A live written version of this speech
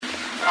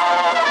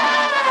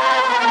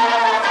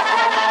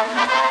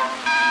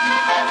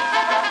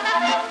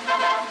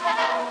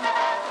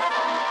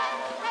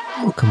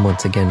Welcome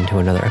once again to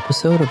another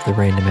episode of the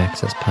Random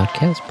Access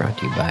Podcast, brought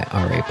to you by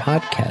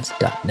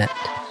rapodcast.net.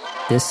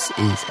 This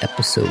is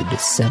episode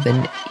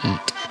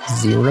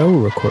 780,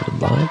 recorded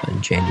live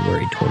on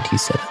January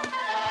 27th,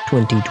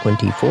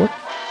 2024.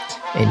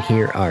 And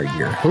here are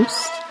your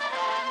hosts,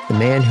 the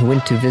man who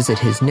went to visit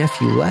his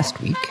nephew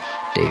last week,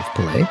 Dave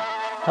Pillay.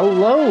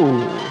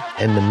 Hello.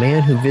 And the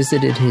man who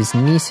visited his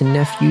niece and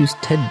nephews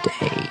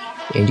today,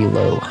 Andy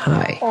Lowe.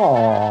 Hi.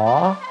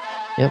 Aww.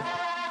 Yep.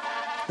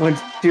 Went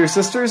to your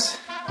sister's?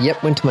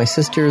 Yep, went to my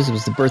sister's. It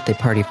was the birthday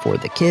party for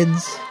the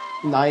kids.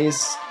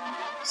 Nice.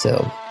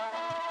 So,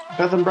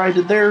 Beth and Bri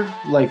did their,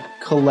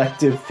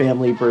 collective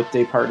family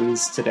birthday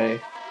parties today.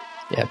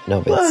 yep,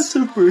 no, but Lots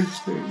of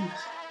birthdays.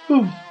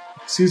 Oh,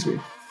 excuse me.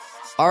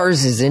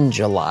 ours is in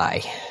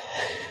July.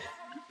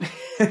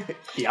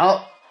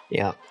 Yup.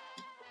 Yeah.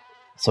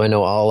 So I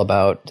know all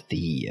about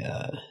the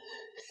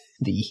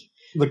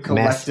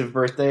collective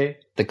birthday.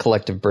 The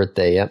collective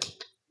birthday, yep.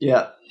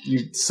 Yeah.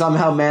 You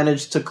somehow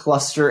managed to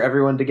cluster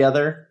everyone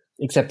together.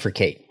 Except for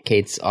Kate.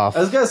 Kate's off.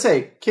 I was going to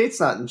say, Kate's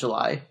not in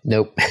July.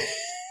 Nope.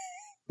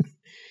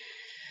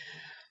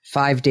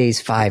 5 days,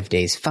 5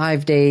 days,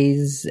 5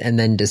 days, and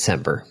then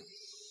December.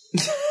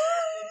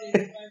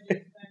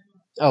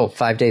 Oh,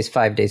 5 days,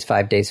 5 days,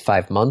 5 days,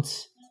 5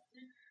 months?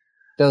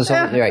 Those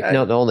only, right,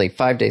 no, only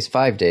 5 days,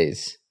 5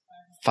 days,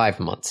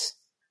 5 months.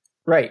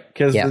 Right,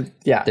 because,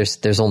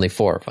 There's only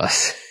 4 of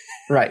us.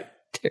 Right.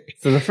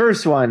 So the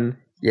first one,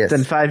 Yes.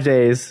 then 5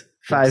 days,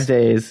 5 Yes.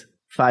 days,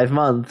 5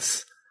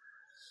 months,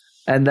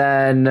 and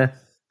then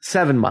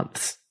 7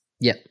 months.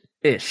 Yep.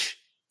 Ish.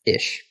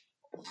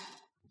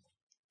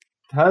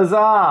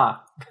 Huzzah!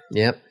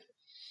 Yep.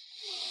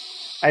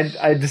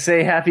 I'd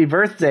say happy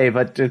birthday,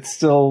 but it's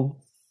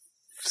still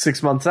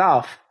 6 months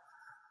off.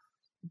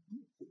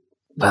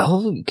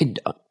 Well, you could,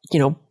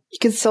 you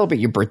could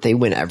celebrate your birthday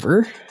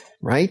whenever,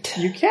 right?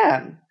 You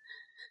can.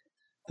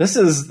 This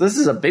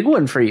is a big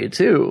one for you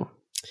too.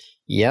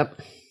 Yep.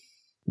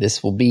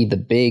 This will be the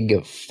big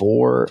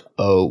 4-0.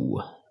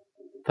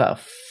 The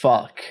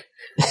fuck?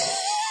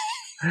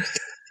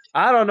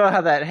 I don't know how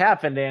that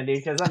happened, Andy,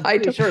 because I'm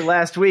pretty sure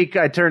last week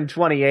I turned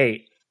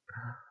 28.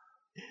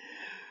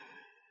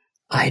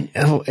 I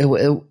know.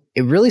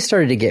 It really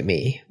started to get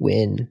me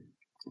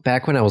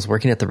back when I was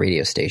working at the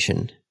radio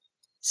station,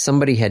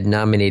 somebody had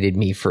nominated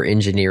me for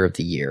Engineer of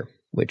the Year,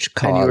 which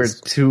caused... And you were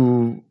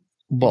too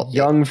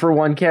young for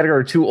one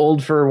category, or too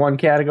old for one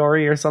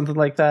category, or something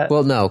like that?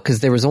 Well, no, because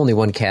there was only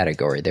one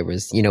category. There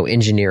was,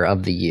 Engineer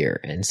of the Year,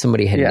 and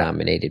somebody had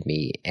nominated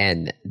me,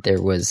 and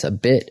there was a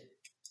bit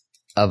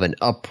of an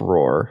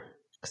uproar,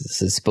 because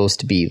this is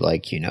supposed to be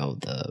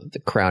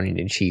the crowning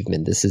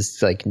achievement. This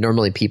is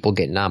normally people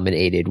get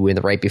nominated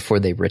right before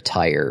they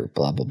retire,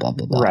 blah, blah, blah,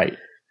 blah, blah. Right.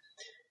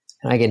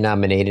 And I get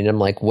nominated, and I'm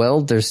like,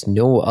 well, there's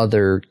no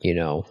other,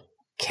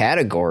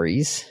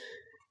 categories.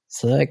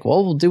 So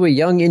we'll do a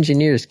young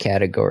engineers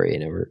category,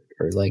 or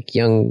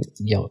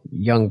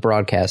young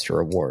broadcaster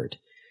award.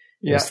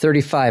 Yeah. It was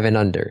 35 and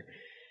under,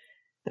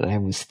 and I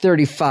was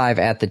 35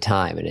 at the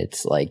time, and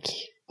it's like,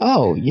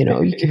 oh, you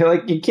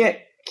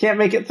can't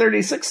make it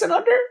 36 and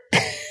under.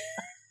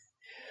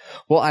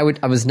 Well, I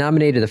was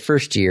nominated the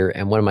first year,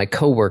 and one of my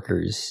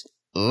coworkers,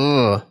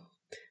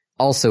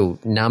 also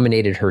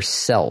nominated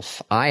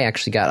herself. I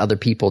actually got other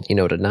people,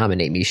 to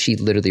nominate me. She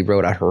literally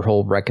wrote out her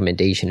whole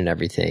recommendation and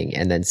everything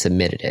and then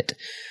submitted it.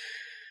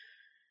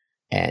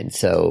 And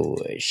so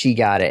she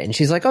got it, and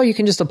she's like, oh, you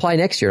can just apply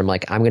next year. I'm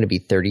like, I'm going to be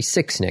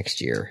 36 next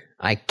year.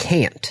 I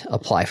can't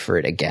apply for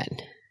it again.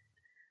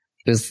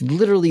 It was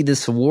literally,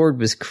 this award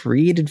was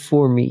created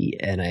for me,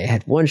 and I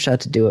had one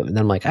shot to do it. And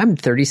then I'm like, I'm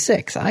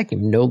 36. I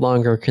am no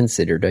longer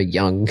considered a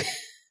young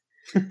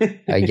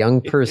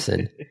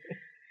person.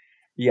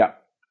 Yeah.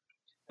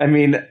 I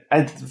mean,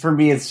 for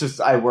me, it's just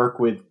I work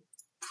with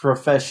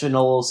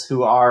professionals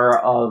who are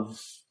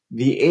of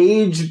the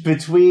age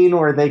between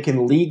where they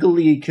can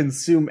legally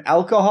consume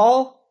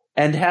alcohol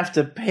and have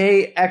to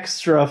pay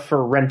extra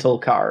for rental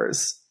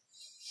cars.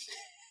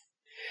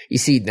 You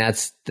see,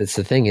 that's the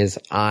thing is,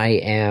 I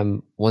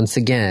am, once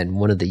again,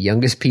 one of the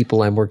youngest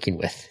people I'm working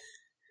with.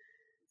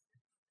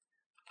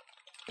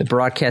 The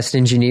broadcast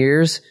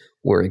engineers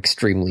were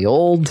extremely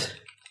old.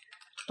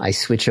 I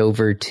switch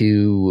over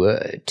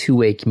to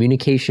two-way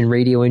communication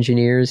radio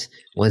engineers.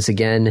 Once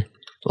again,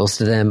 most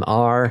of them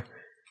are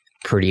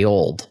pretty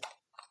old.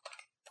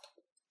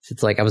 So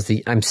it's like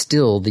I'm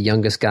still the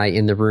youngest guy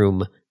in the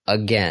room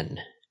again.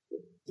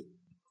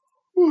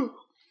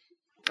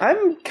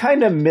 I'm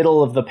kind of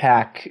middle of the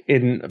pack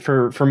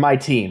for my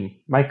team,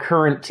 my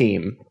current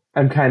team.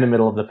 I'm kind of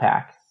middle of the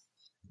pack.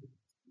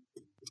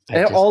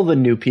 All the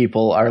new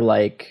people are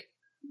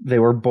they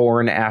were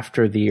born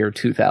after the year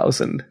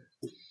 2000.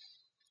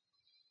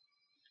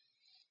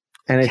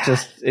 And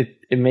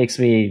it makes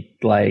me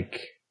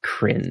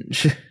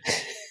cringe.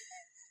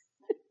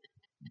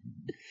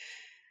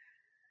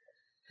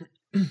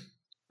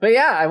 But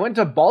yeah, I went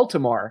to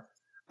Baltimore.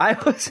 I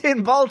was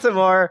in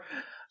Baltimore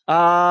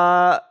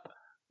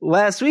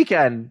last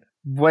weekend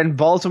when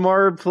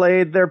Baltimore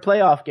played their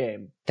playoff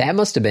game. That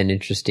must have been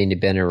interesting to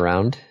been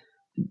around.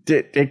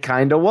 It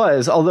kind of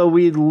was, although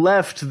we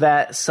left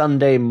that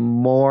Sunday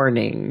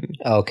morning.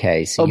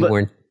 Okay, so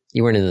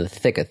you weren't in the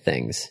thick of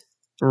things.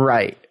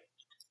 Right.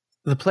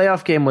 The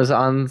playoff game was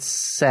on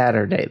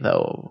Saturday,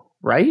 though,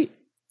 right?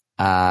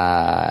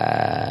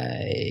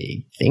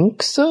 I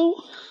think so.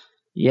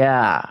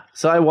 Yeah,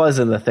 so I was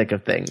in the thick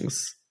of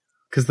things.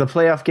 Because the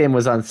playoff game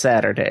was on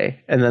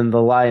Saturday, and then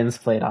the Lions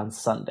played on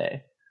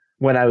Sunday,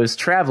 when I was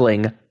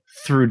traveling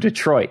through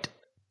Detroit.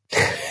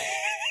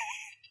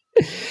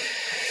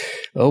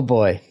 Oh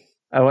boy.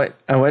 I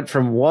went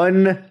from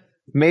one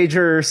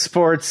major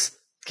sports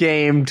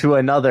game to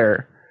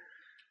another.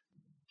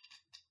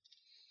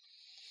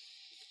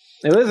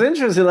 It was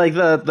interesting, like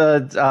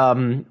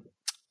the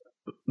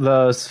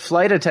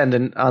flight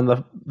attendant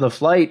on the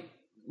flight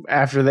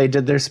after they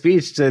did their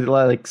speech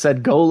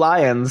said "Go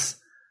Lions,"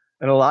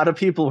 and a lot of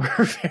people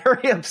were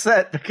very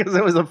upset because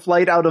it was a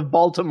flight out of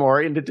Baltimore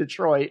into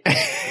Detroit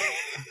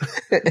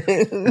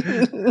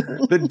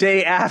the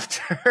day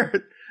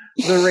after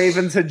the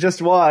Ravens had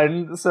just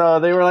won, so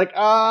they were like,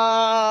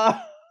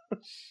 ah.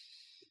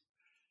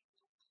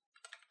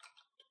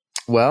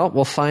 Well,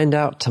 we'll find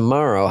out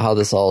tomorrow how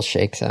this all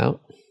shakes out.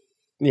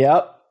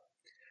 Yep.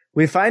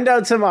 We find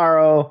out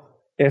tomorrow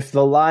if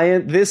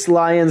this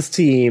Lions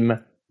team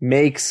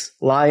makes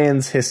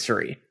Lions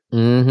history.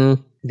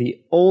 Mm-hmm.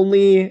 The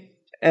only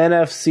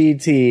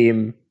NFC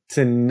team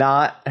to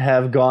not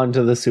have gone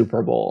to the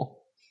Super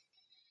Bowl.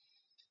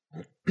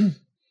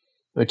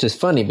 Which is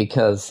funny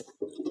because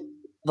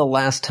the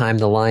last time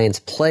the Lions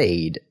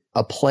played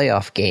a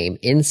playoff game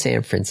in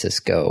San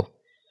Francisco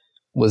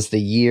was the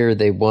year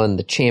they won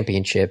the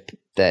championship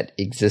that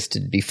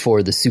existed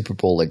before the Super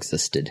Bowl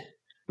existed.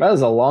 That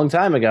was a long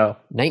time ago.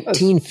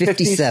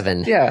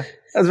 1957. Yeah,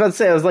 I was about to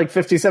say, it was like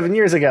 57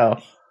 years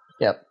ago.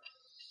 Yep.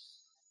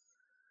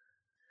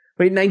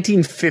 Wait,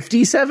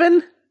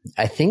 1957?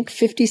 I think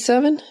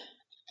 57?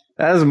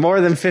 That was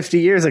more than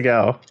 50 years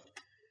ago.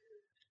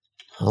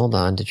 Hold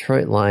on,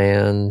 Detroit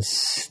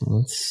Lions.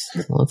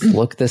 Let's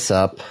look this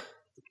up.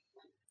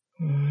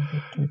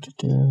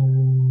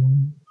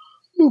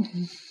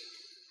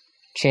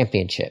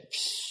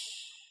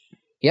 Championships.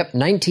 Yep,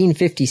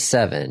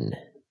 1957.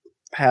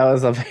 That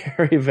was a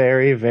very,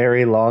 very,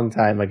 very long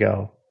time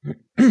ago.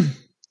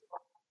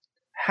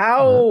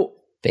 How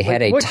they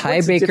had a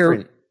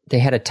tiebreaker? They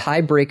had a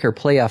tiebreaker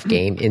playoff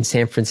game in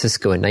San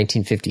Francisco in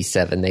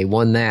 1957. They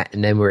won that,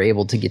 and then were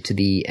able to get to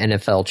the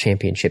NFL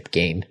championship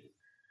game.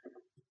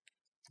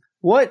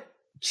 What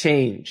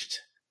changed?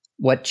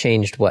 What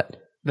changed? What?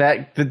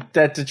 That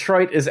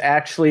Detroit is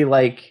actually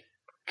like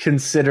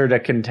considered a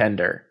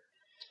contender.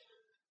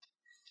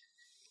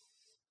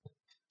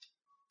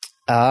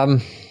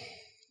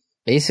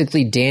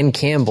 Basically, Dan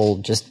Campbell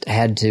just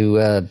had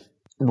to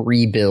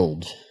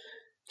rebuild.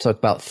 Took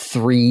about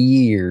 3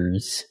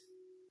 years.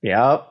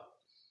 Yep.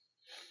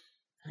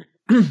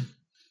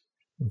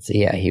 So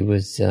yeah, he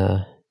was.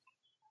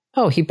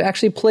 He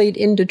actually played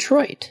in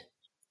Detroit.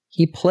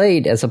 He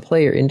played as a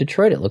player in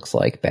Detroit. It looks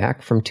like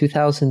back from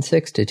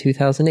 2006 to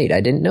 2008. I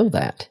didn't know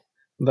that.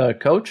 The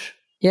coach?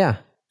 Yeah.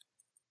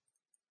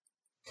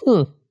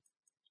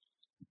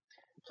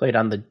 Played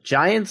on the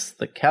Giants,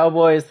 the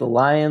Cowboys, the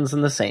Lions,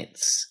 and the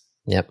Saints.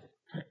 Yep.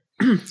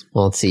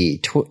 Well, let's see.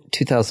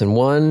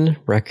 2001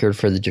 record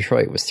for the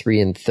Detroit was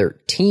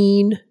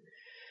 3-13.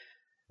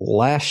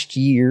 Last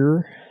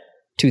year,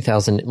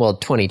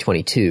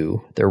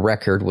 2022, their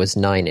record was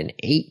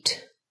 9-8,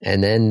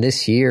 and then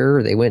this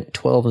year they went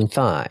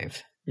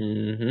 12-5.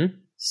 Mm-hmm.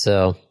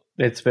 So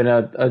it's been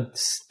a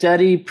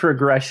steady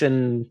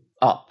progression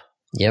up.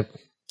 Yep.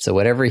 So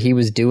whatever he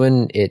was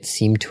doing, it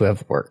seemed to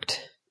have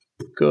worked.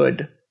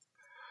 Good.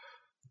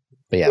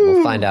 But yeah,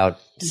 we'll find out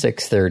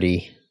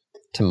 6:30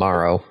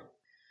 tomorrow.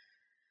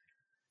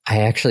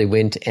 I actually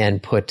went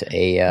and put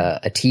a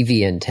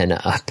TV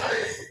antenna up.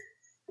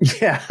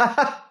 Yeah.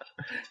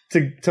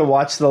 to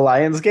watch the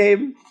Lions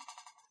game?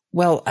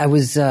 Well, I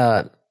was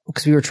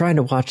because we were trying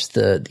to watch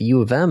the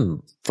U of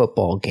M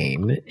football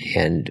game,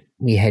 and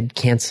we had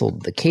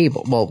canceled the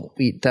cable. Well,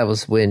 that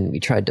was when we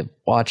tried to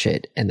watch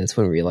it, and that's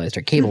when we realized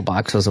our cable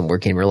box wasn't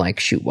working. We're like,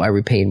 shoot, why are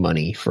we paying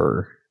money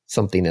for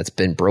something that's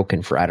been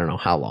broken for I don't know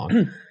how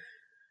long?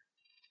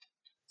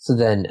 So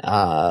then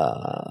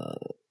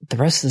the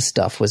rest of the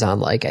stuff was on,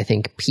 like, I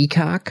think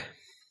Peacock,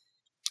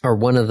 or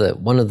one of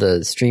the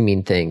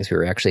streaming things. We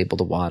were actually able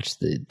to watch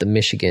the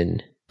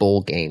Michigan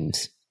bowl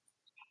games.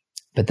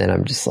 But then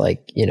I'm just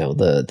like,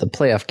 the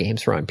playoff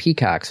games were on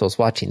Peacock, so I was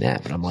watching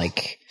that. But I'm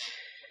like,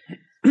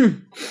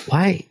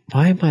 why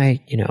am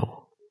I,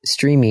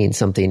 streaming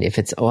something if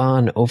it's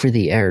on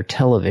over-the-air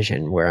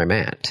television where I'm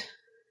at?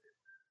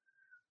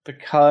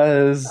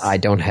 Because I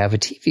don't have a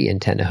TV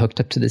antenna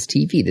hooked up to this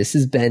TV. This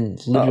has been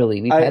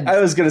literally. I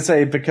was going to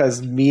say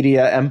because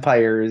media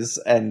empires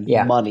and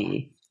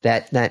money.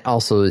 That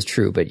also is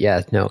true, but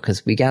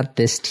because we got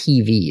this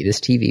TV.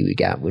 This TV we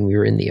got when we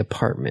were in the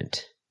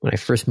apartment. When I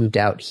first moved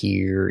out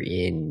here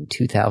in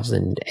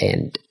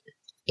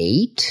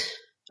 2008,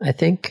 I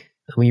think.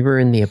 We were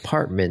in the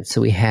apartment,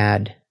 so we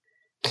had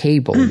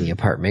cable in the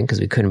apartment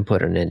because we couldn't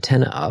put an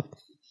antenna up.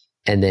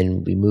 And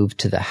then we moved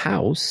to the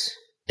house,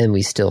 and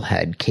we still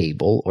had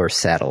cable or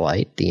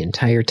satellite the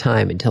entire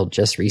time until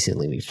just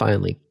recently we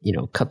finally,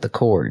 cut the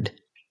cord.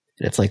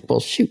 And it's like, well,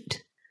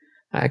 shoot.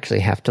 I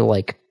actually have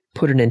to,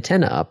 put an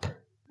antenna up.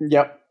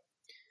 Yep.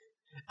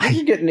 You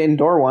should get an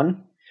indoor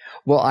one.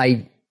 Well,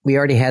 we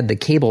already had the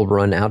cable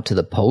run out to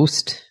the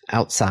post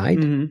outside.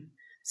 Mm-hmm.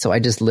 So I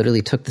just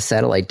literally took the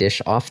satellite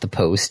dish off the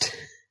post,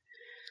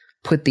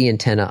 put the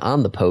antenna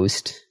on the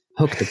post,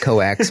 hooked the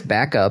coax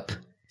back up,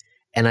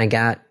 and I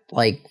got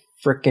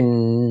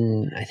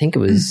frickin', I think it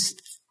was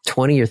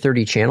 20 or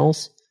 30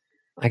 channels.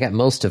 I got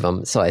most of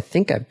them, so I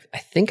think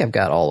I've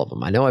got all of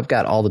them. I know I've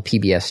got all the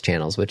PBS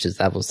channels,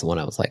 that was the one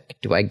I was like,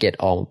 do I get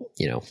all,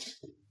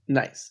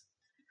 Nice.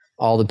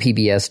 All the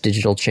PBS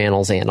digital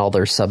channels and all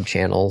their sub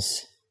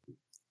channels.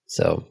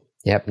 So,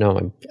 yep,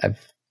 no,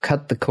 I've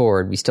cut the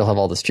cord. We still have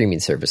all the streaming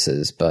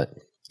services, but,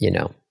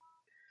 we'll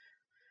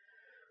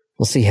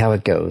see how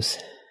it goes.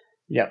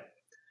 Yep.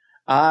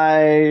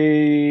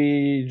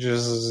 I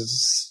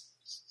just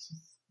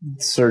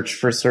search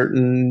for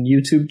certain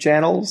YouTube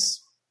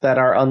channels that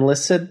are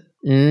unlisted.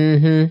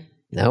 Mm-hmm.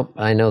 Nope,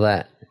 I know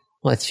that.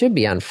 Well, it should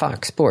be on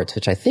Fox Sports,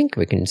 which I think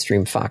we can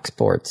stream Fox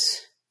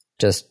Sports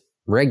just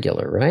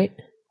regular, right?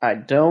 I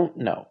don't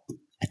know.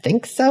 I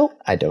think so.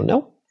 I don't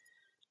know.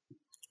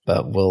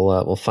 But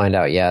we'll find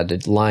out. Yeah,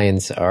 the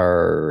Lions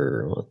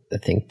are, I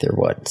think they're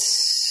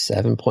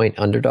 7-point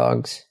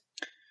underdogs?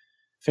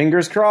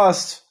 Fingers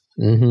crossed.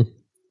 Mm-hmm. Let's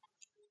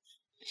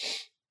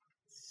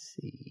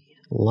see.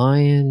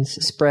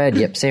 Lions spread.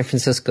 Yep, San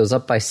Francisco's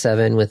up by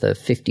 7 with a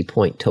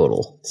 50-point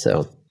total.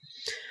 So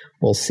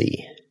we'll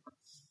see.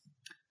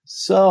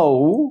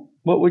 So,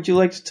 what would you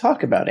like to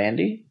talk about,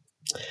 Andy?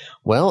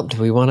 Well,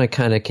 do we want to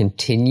kind of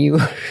continue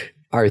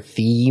our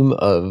theme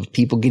of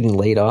people getting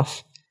laid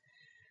off?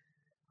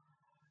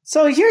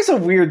 So here's a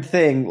weird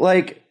thing.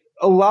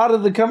 A lot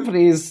of the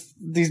companies,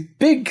 these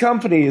big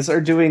companies,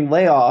 are doing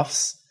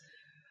layoffs.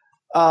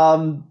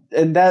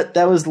 And that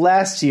was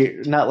last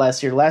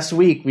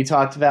week we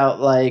talked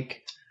about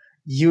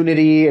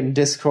Unity and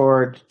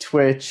Discord,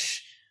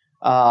 Twitch,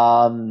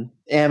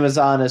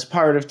 Amazon as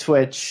part of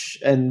Twitch,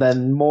 and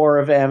then more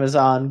of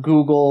Amazon,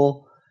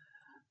 Google.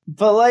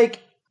 But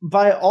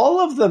by all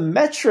of the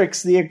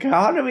metrics, the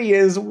economy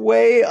is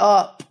way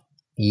up.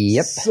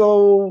 Yep.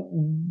 So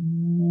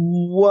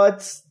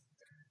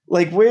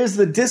where's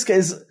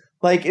the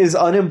is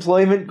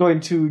unemployment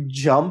going to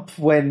jump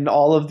when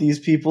all of these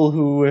people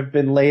who have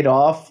been laid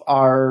off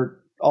are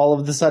all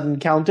of a sudden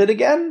counted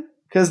again?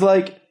 Because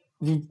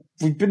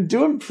we've been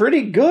doing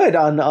pretty good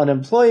on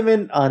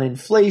unemployment, on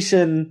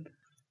inflation.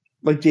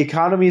 The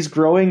economy's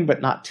growing,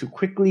 but not too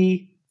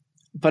quickly.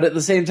 But at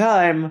the same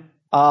time,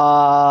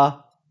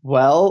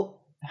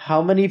 well,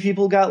 how many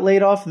people got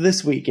laid off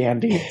this week,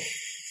 Andy?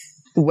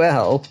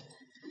 Well,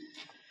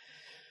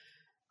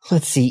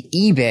 let's see.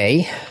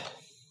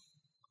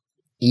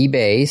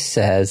 eBay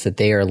says that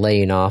they are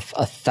laying off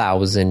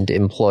 1,000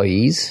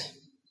 employees,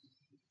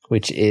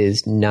 which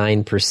is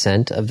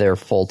 9% of their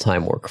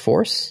full-time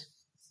workforce.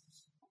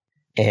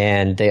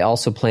 And they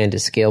also plan to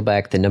scale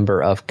back the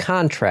number of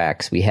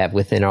contracts we have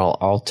within our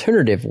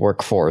alternative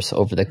workforce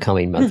over the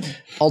coming month.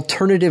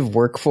 Alternative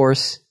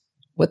workforce?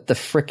 What the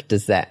frick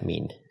does that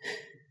mean?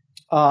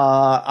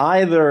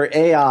 Either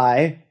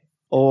AI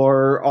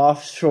or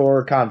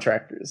offshore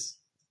contractors.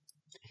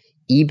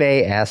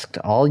 eBay asked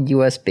all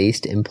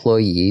U.S.-based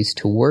employees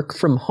to work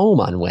from home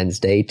on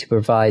Wednesday to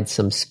provide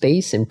some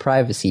space and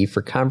privacy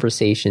for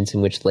conversations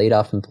in which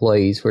laid-off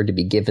employees were to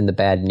be given the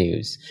bad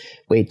news.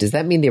 Wait, does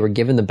that mean they were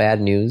given the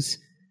bad news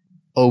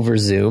over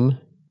Zoom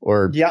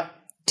or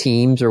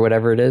Teams or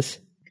whatever it is?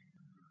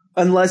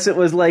 Unless it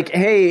was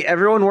hey,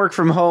 everyone work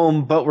from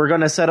home, but we're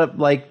going to set up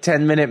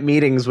 10-minute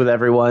meetings with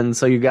everyone,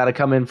 so you got to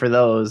come in for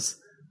those.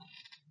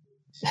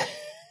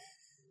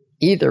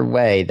 Either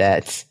way,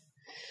 that's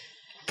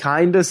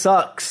kinda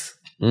sucks.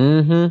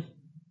 Mm-hmm.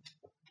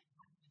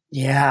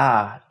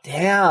 Yeah,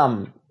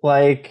 damn.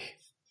 I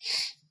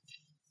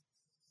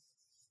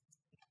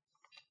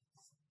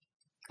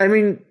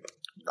mean,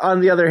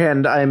 on the other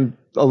hand, I'm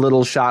a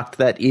little shocked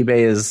that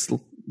eBay is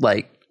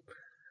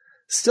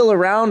still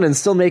around and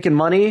still making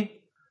money,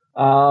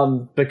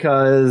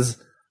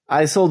 because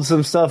I sold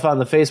some stuff on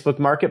the Facebook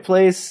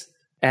Marketplace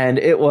and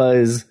it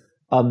was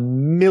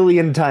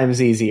 1,000,000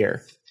 times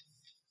easier.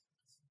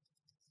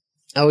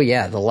 Oh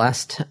yeah,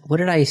 what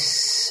did I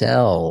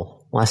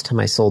sell last time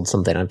I sold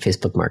something on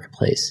Facebook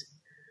Marketplace?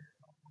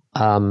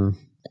 Our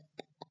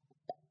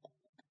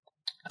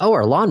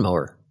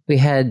lawnmower. We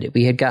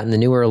had gotten the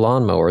newer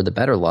lawnmower, the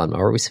better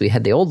lawnmower. So we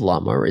had the old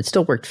lawnmower. It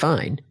still worked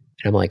fine.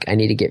 And I'm like, I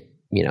need to get,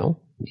 need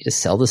to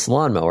sell this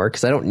lawnmower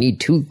because I don't need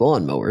 2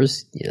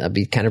 lawnmowers. That'd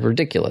be kind of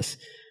ridiculous.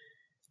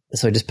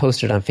 So I just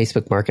posted on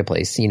Facebook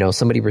Marketplace.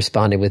 Somebody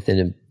responded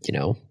within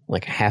a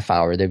half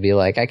hour. They'd be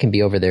like, I can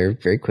be over there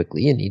very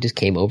quickly. And he just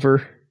came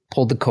over,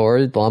 pulled the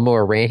cord, the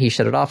lawnmower ran, he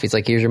shut it off. He's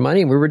like, here's your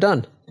money. And we were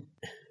done.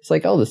 It's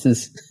like, oh,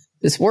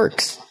 this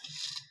works.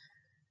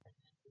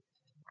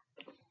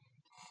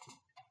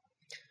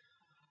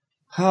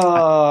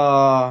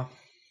 I'm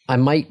I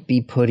might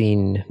be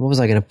putting, what was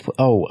I going to put?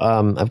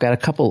 I've got a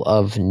couple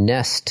of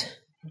Nest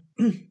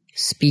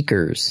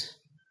speakers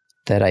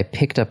that I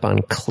picked up on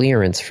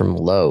clearance from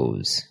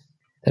Lowe's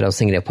that I was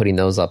thinking of putting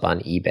those up on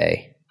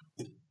eBay.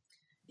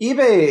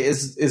 eBay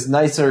is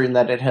nicer in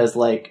that it has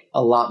like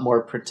a lot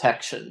more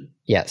protection.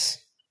 Yes.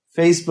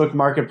 Facebook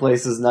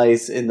Marketplace is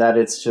nice in that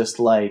it's just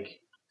like,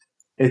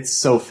 it's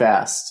so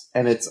fast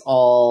and it's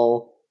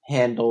all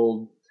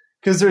handled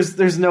because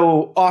there's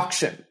no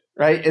auction,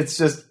 right? It's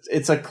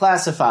a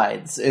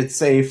classifieds.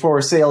 It's a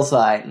for sale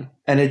sign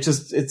and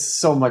it's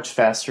so much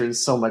faster and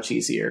so much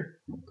easier.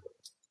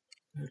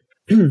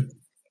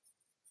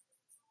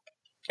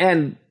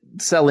 And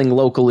selling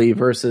locally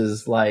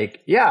versus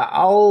like, yeah,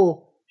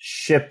 I'll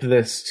ship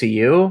this to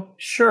you.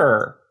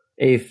 Sure.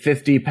 A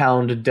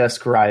 50-pound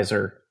desk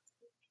riser.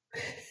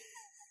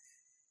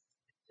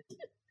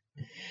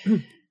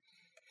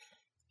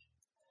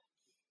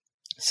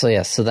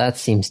 So that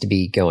seems to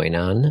be going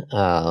on.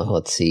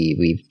 Let's see,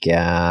 we've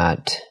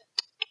got...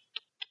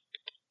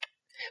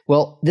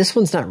 Well, this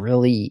one's not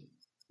really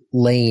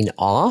laying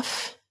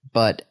off,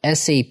 but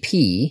SAP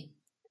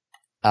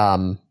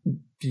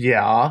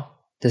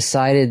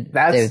decided...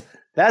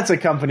 That's a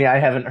company I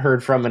haven't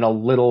heard from in a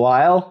little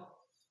while.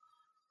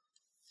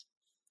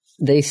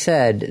 They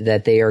said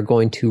that they are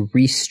going to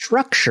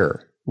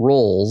restructure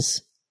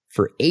roles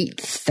for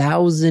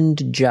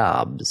 8,000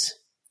 jobs.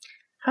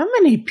 How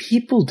many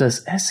people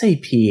does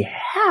SAP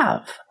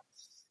have?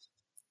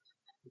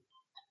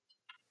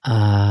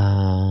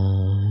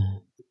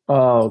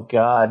 Oh,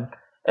 God.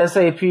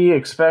 SAP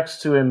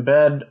expects to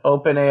embed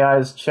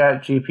OpenAI's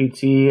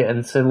ChatGPT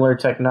and similar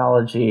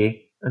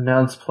technology.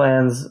 Announced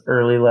plans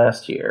early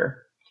last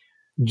year.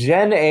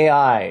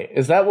 GenAI.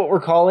 Is that what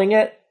we're calling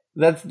it?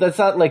 That's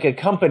not like a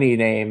company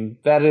name.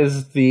 That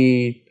is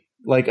a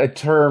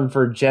term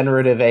for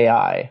generative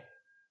AI.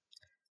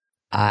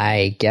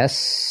 I guess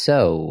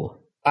so.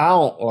 I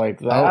don't like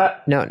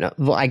that. Oh, no.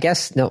 Well, I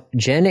guess, no.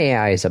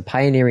 GenAI is a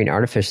pioneering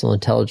artificial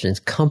intelligence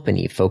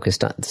company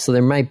focused on... So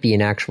there might be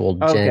an actual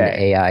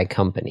GenAI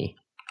company.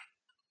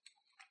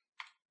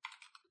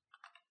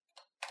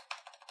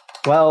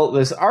 Well,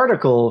 this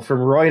article from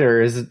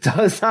Reuters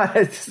does not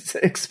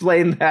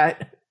explain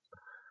that.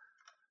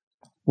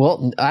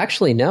 Well,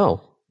 actually,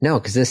 no. No,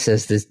 because this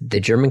says the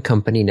German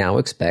company now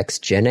expects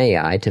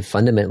GenAI to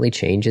fundamentally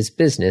change its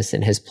business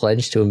and has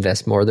pledged to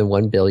invest more than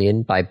 $1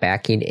 billion by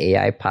backing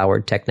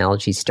AI-powered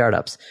technology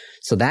startups.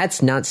 So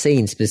that's not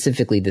saying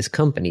specifically this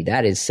company.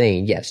 That is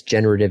saying, yes,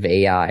 generative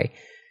AI.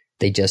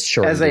 They just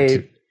shortened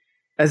it.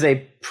 As a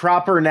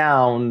proper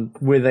noun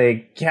with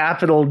a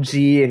capital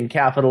G and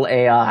capital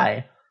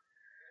AI.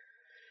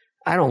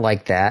 I don't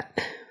like that.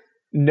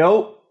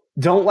 Nope.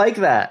 Don't like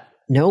that.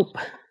 Nope.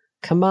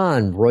 Come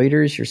on,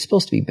 Reuters, you're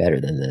supposed to be better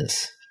than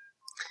this.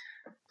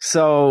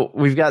 So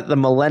we've got the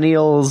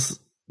millennials,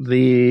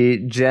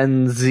 the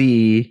Gen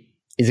Z.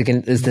 Is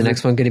the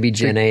next one going to be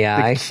Gen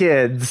AI? The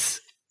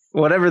kids,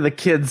 whatever the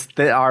kids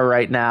that are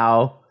right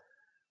now.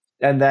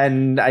 And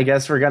then I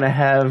guess we're going to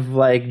have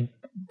like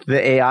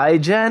the AI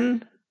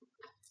gen?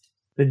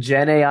 The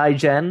Gen AI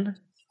gen?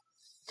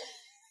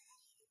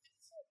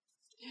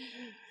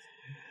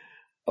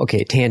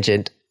 Okay,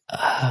 tangent.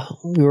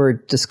 We were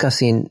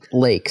discussing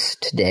lakes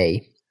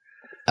today,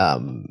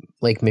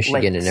 Lake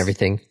Michigan and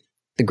everything,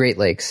 the Great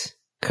Lakes,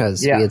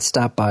 because we had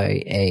stopped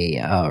by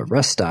a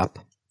rest stop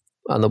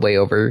on the way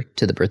over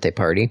to the birthday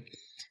party,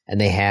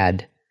 and they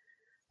had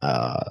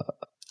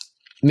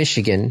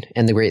Michigan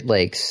and the Great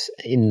Lakes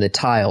in the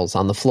tiles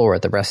on the floor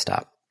at the rest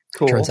stop.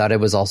 Cool. Turns out it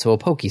was also a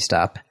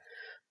Pokestop.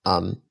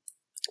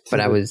 But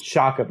I was...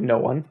 Shock of no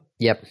one.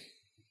 Yep.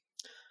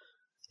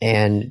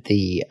 And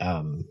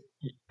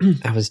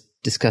I was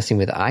discussing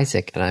with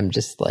Isaac, and I'm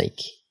just like,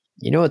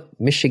 you know what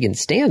Michigan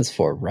stands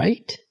for,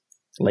 right?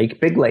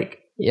 Lake Big Lake.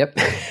 Yep.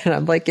 And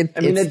I'm like,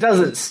 it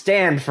doesn't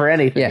stand for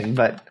anything,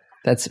 but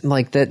that's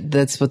like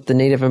that's what the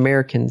Native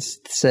Americans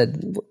said.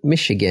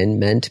 Michigan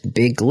meant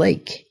Big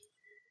Lake,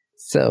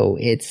 so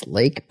it's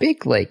Lake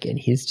Big Lake, and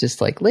he's just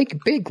like,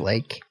 Lake Big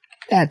Lake.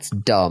 That's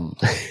dumb.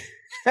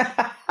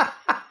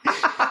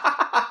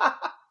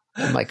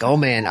 I'm like, oh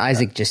man,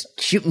 Isaac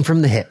just shooting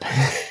from the hip.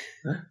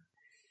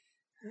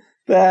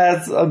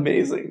 That's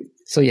amazing.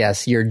 So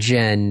yes, your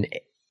Gen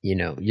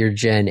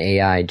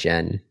AI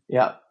Gen.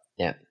 Yeah.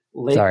 Yeah.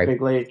 Lake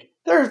Big Lake.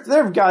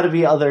 There've got to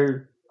be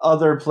other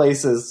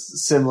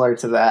places similar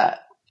to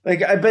that.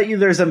 Like, I bet you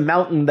there's a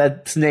mountain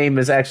that's name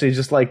is actually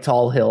just like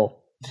Tall Hill.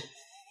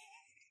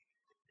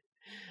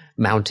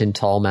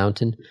 Tall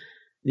Mountain.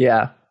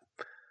 Yeah.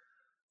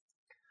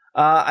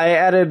 I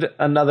added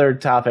another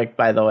topic,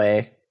 by the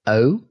way.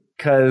 Oh?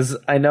 Because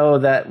I know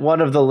that one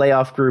of the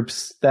layoff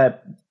groups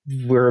that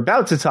we're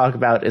about to talk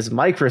about is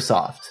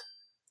Microsoft,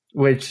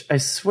 which I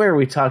swear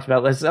we talked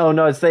about last. Oh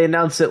no, they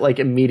announced it like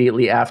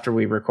immediately after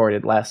we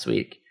recorded last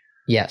week.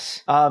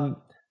 Yes.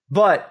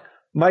 But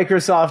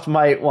Microsoft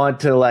might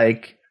want to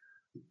like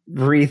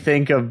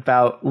rethink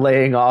about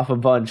laying off a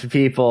bunch of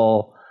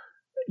people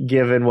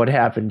given what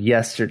happened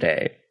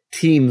yesterday.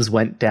 Teams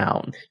went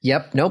down.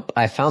 Yep. Nope.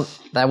 I found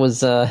that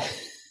was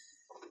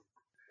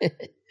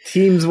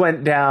Teams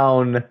went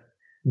down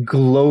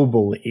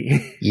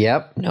globally.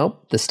 Yep.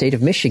 Nope. The state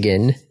of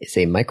Michigan is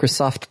a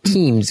Microsoft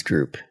Teams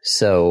group.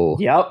 So.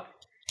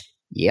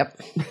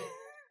 Yep.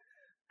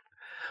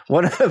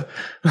 One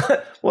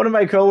of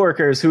my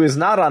coworkers who is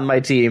not on my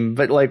team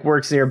but like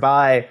works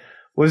nearby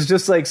was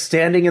just like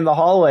standing in the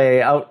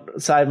hallway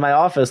outside my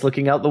office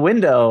looking out the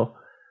window,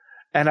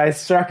 and I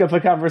struck up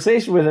a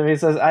conversation with him. He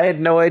says, I had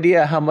no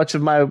idea how much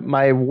of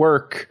my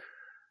work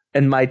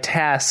and my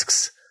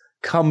tasks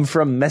come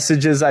from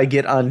messages I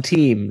get on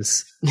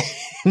Teams.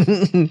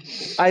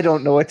 I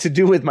don't know what to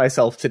do with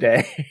myself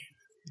today.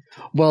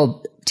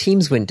 Well,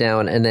 Teams went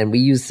down, and then we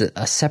used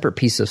a separate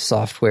piece of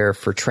software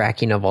for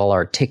tracking of all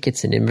our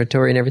tickets and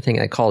inventory and everything.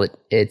 I call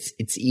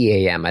it's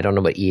EAM. I don't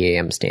know what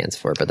EAM stands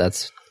for, but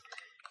that's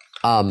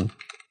are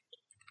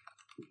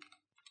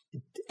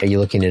you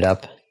looking it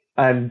up?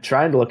 I'm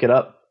trying to look it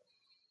up.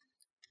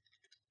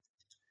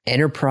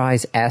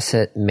 Enterprise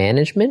Asset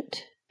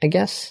Management, I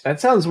guess. That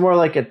sounds more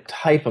like a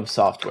type of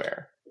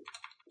software.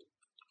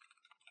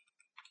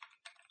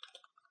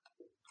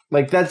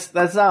 Like that's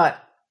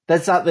not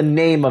the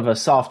name of a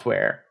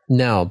software.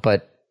 No,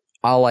 but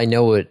all I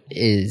know it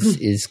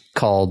is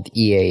called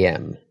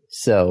EAM.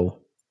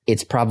 So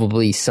it's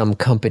probably some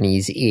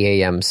company's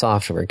EAM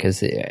software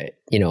because,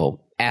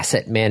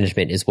 asset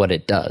management is what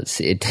it does.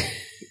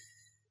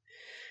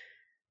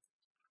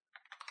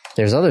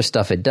 There's other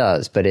stuff it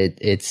does, but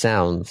it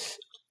sounds,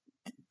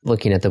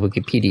 looking at the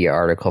Wikipedia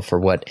article for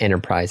what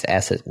enterprise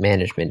asset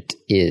management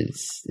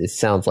is, it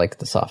sounds like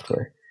the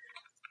software.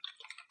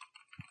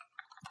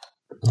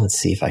 Let's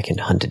see if I can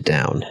hunt it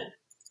down.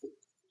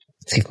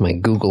 See if my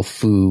Google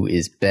Foo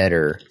is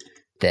better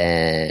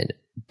than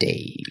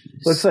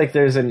Dave's. Looks like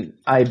there's an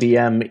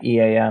IBM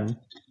EAM.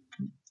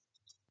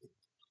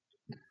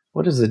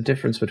 What is the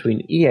difference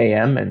between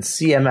EAM and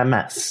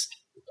CMMS?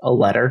 A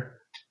letter.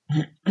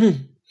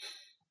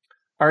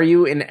 Are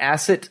you an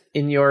asset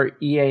in your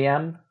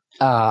EAM?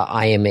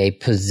 I am a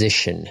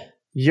position.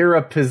 You're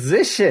a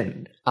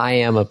position? I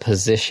am a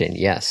position,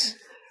 yes.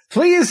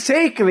 Please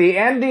take the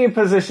Andy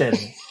position.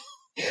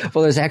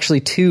 Well, there's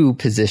actually two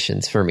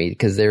positions for me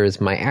because there is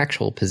my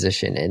actual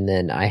position, and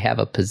then I have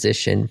a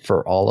position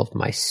for all of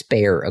my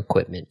spare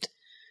equipment.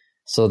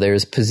 So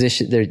there's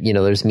position there,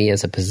 there's me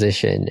as a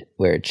position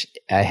where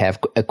I have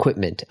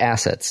equipment,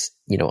 assets,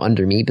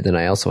 under me, but then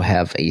I also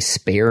have a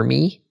spare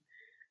me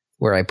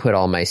where I put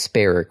all my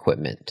spare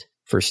equipment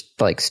for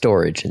like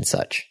storage and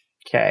such.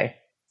 Okay.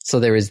 So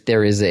there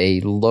is a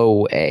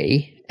low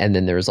A, and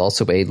then there's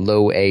also a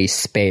low A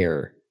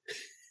spare,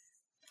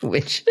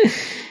 which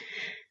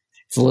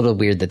it's a little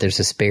weird that there's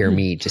a spare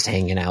me just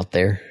hanging out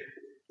there.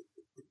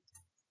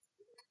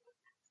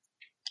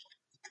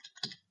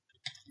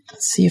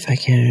 Let's see if I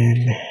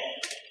can.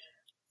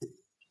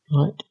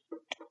 What?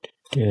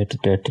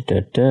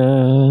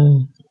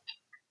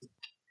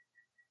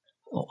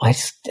 Oh,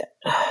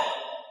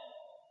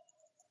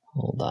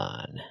 hold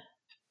on.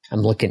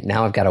 I'm looking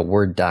now. I've got a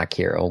Word doc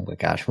here. Oh my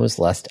gosh, when was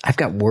the last? I've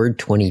got Word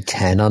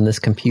 2010 on this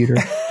computer.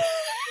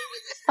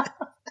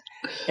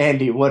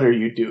 Andy, what are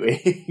you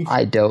doing?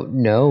 I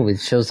don't know. It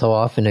shows how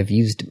often I've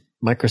used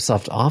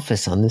Microsoft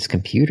Office on this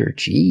computer.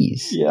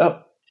 Jeez.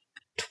 Yep.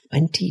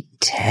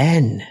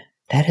 2010.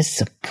 That is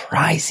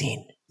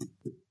surprising.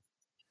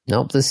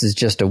 Nope, this is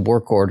just a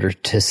work order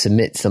to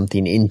submit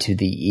something into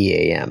the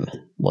EAM,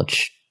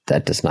 which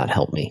that does not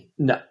help me.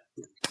 No.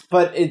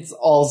 But it's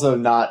also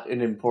not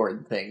an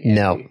important thing,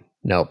 Andy.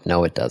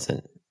 No, it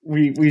doesn't.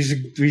 We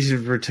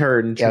should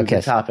return to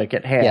the topic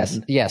at hand. Yes,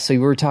 yeah. So we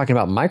were talking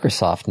about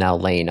Microsoft now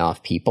laying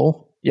off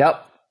people.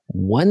 Yep.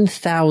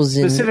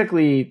 1,000.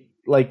 Specifically,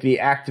 like the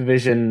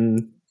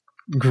Activision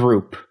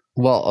group.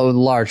 Well, a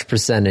large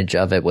percentage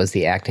of it was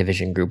the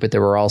Activision group, but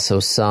there were also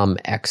some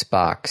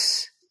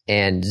Xbox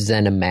and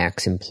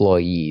ZeniMax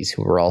employees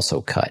who were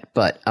also cut.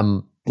 But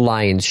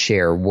lion's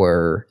share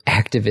were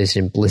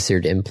Activision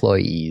Blizzard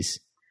employees.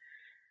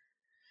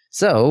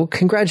 So,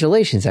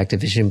 congratulations,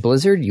 Activision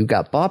Blizzard. You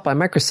got bought by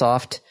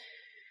Microsoft.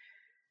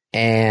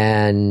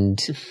 And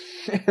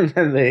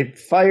then they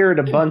fired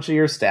a bunch of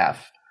your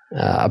staff.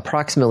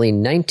 Approximately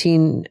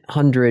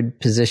 1,900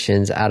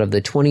 positions out of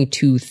the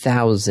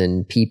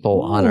 22,000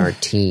 people on our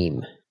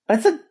team.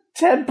 That's a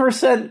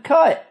 10%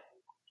 cut.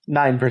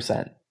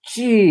 9%.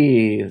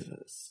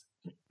 Jesus.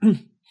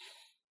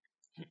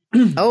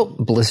 Oh,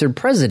 Blizzard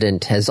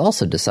president has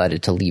also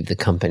decided to leave the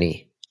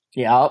company.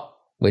 Yep.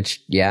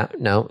 Which,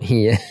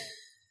 he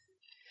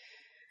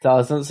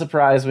doesn't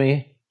surprise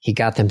me. He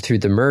got them through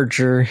the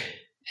merger,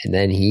 and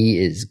then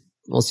it's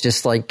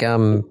just like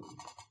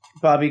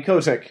Bobby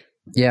Kotick.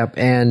 Yep,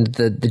 and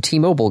the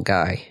T-Mobile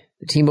guy,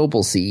 the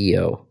T-Mobile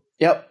CEO.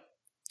 Yep.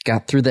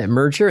 Got through that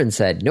merger and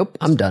said, nope,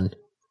 I'm done.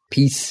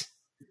 Peace.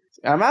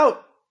 I'm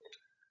out.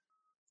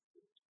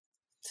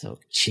 So,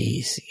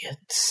 geez,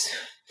 it's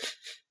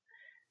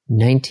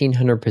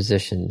 1,900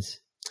 positions.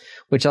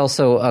 Which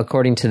also,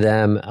 according to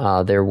them,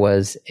 there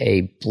was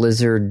a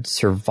Blizzard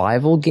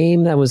survival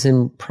game that was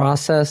in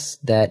process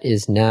that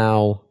is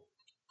now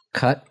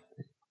cut.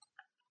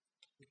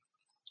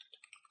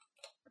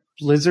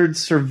 Blizzard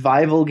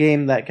survival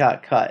game that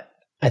got cut?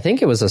 I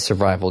think it was a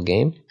survival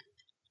game.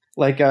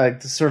 Like a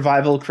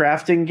survival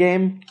crafting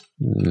game?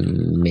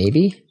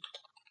 Maybe.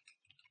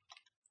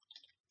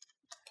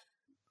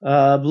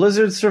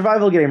 Blizzard's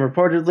survival game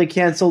reportedly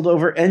canceled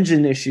over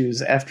engine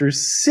issues after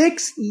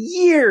 6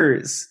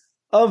 years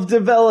of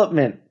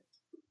development.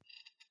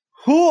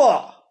 Hoo!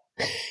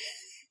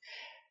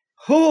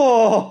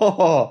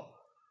 Hoo!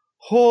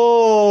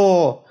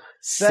 Hoo!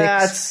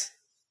 That's...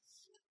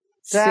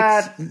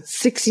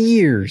 6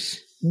 years.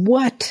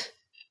 What?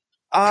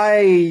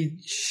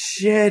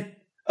 Shit.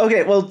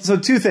 Okay, well, so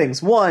 2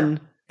 things. One,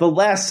 the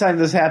last time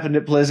this happened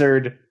at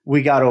Blizzard,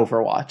 we got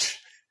Overwatch.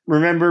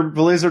 Remember,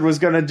 Blizzard was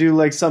going to do,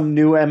 like, some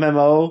new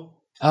MMO?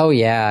 Oh,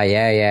 yeah.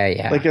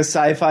 Like a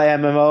sci-fi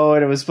MMO,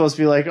 and it was supposed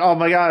to be like, oh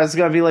my god, it's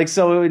going to be, like,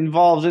 so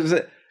involved.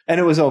 And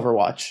it was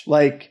Overwatch.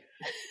 Like,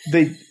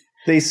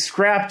 they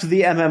scrapped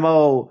the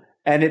MMO,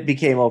 and it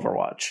became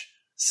Overwatch.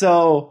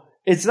 So,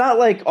 it's not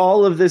like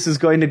all of this is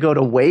going to go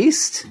to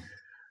waste.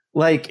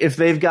 Like, if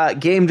they've got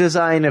game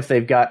design, if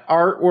they've got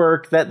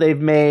artwork that they've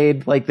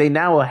made, like, they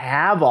now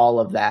have all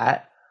of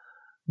that.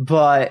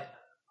 But,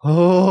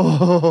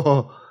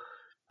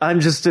 I'm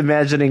just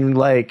imagining,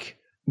 like,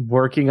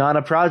 working on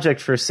a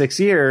project for 6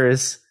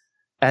 years,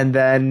 and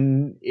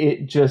then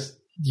it just,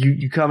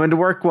 you come into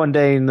work one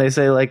day and they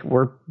say, like,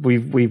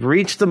 we've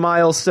reached the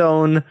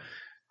milestone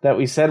that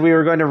we said we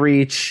were going to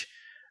reach,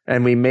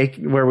 and we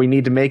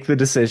need to make the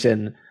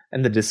decision,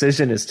 and the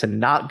decision is to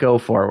not go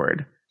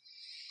forward.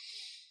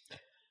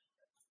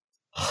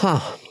 Huh.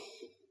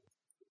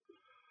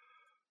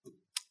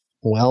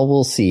 Well,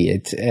 we'll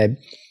see.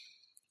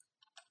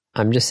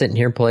 I'm just sitting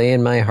here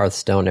playing my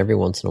Hearthstone every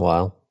once in a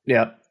while.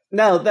 Yeah.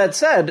 Now, that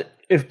said,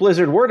 if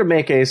Blizzard were to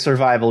make a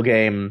survival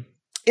game,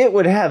 it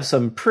would have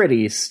some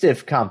pretty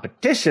stiff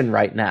competition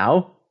right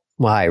now.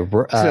 Why?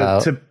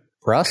 To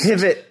Rust?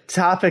 Pivot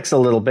topics a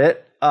little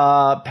bit.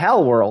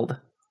 Pal World.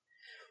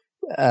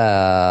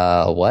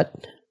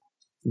 What?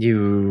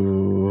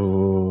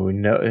 You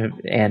know,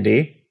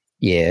 Andy?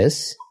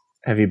 Yes.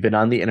 Have you been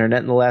on the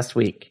internet in the last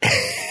week?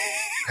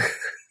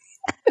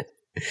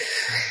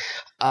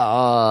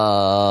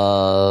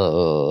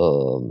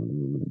 Are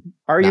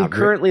you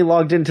currently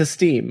logged into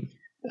Steam?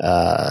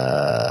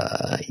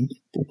 Well,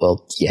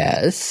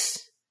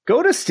 yes.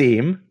 Go to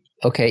Steam.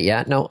 Okay,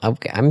 yeah, no,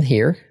 I'm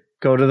here.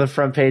 Go to the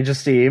front page of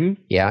Steam.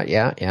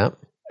 Yeah.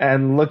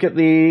 And look at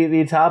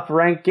the top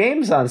ranked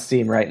games on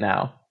Steam right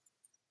now.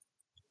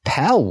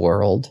 Pal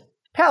World?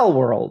 Pal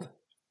World.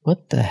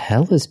 What the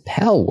hell is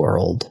Pal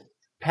World?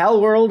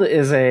 Pal World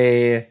is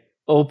a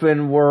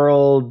open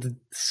world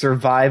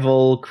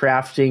survival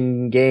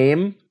crafting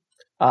game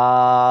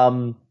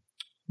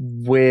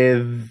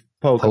with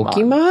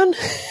Pokemon.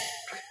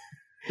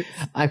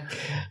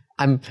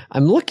 I'm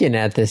looking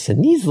at this,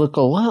 and these look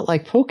a lot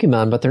like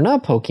Pokemon, but they're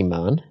not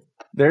Pokemon.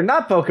 They're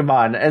not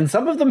Pokemon, and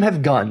some of them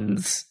have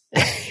guns.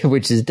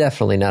 Which is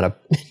definitely not a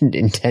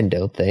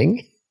Nintendo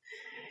thing.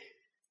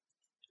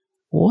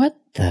 What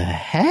the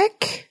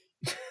heck?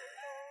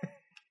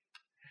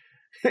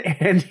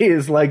 And he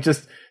is like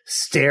just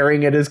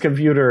staring at his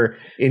computer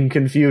in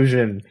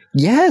confusion.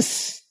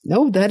 Yes.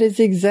 No, that is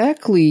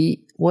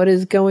exactly what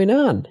is going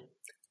on.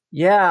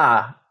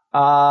 Yeah.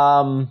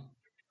 How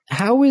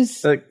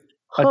is a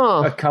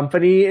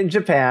company in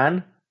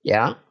Japan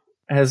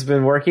has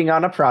been working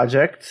on a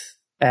project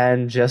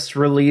and just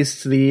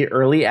released the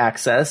early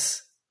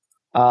access.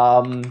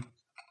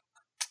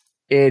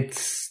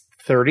 It's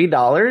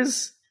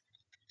 $30.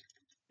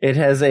 It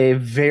has a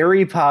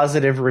very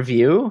positive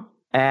review.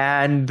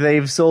 And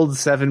they've sold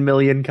 7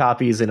 million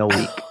copies in a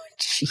week.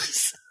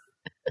 Jeez.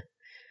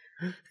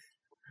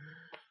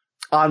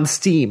 On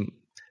Steam.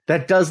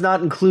 That does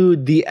not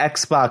include the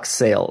Xbox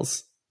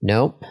sales.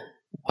 Nope.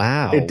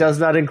 Wow. It does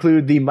not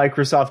include the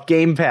Microsoft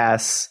Game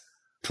Pass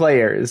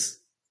players.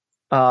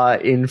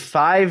 In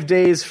 5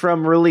 days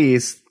from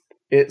release,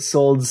 it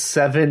sold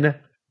 7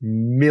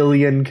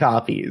 million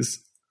copies.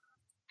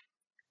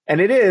 And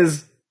it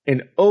is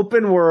an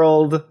open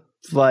world,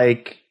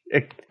 like,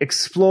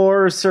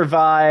 explore,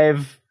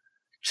 survive,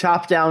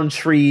 chop down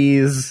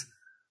trees,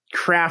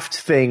 craft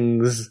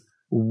things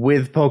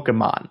with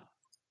Pokemon.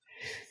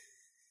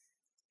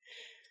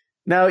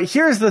 Now,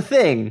 here's the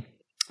thing.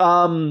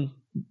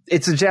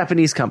 It's a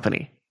Japanese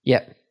company.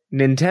 Yep.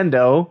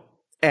 Nintendo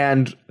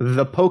and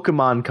the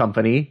Pokemon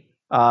Company,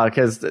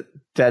 because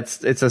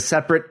it's a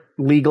separate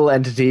legal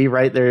entity,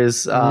 right?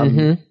 There's,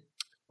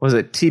 was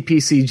it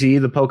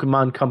TPCG, the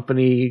Pokemon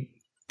Company,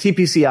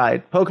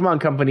 TPCI,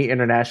 Pokemon Company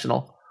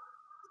International.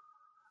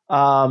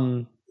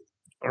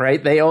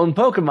 Right? They own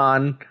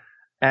Pokemon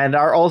and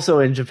are also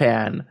in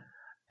Japan.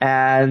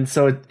 And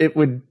so it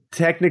would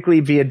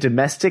technically be a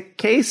domestic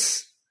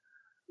case.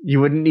 You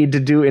wouldn't need to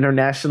do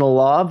international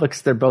law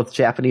because they're both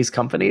Japanese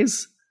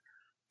companies.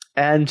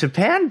 And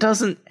Japan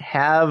doesn't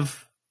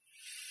have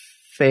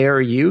fair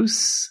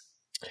use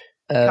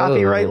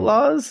copyright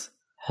laws.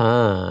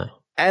 Huh.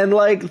 And,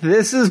 like,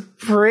 this is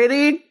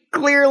pretty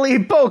clearly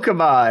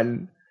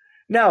Pokemon.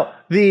 Now,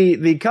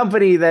 the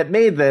company that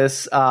made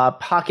this,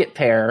 Pocket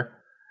Pair,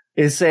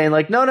 is saying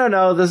like,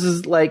 no, this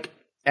is like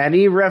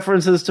any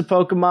references to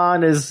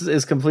Pokemon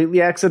is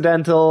completely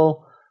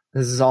accidental.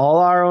 This is all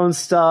our own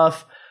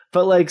stuff.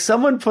 But like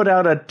someone put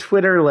out a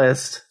Twitter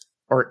list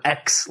or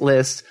X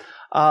list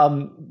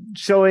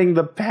showing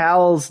the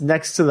pals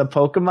next to the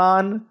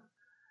Pokemon,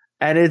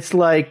 and it's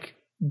like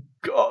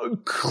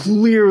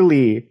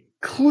clearly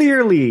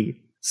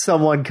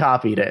someone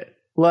copied it.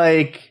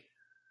 Like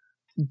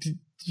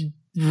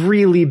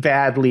really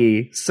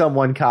badly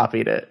someone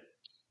copied it.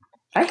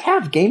 I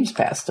have Games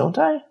Pass, don't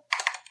I?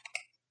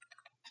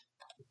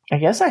 I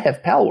guess I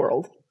have Pal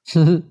World.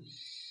 I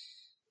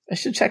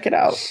should check it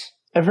out.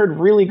 I've heard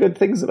really good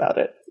things about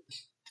it.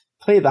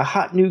 Play the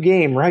hot new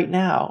game right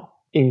now,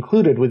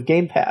 included with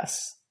Game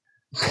Pass.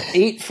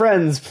 8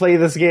 friends play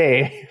this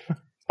game.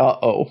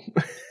 Uh-oh.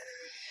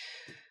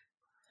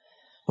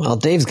 Well,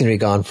 Dave's going to be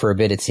gone for a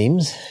bit, it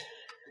seems.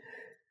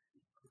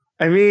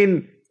 I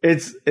mean,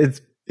 it's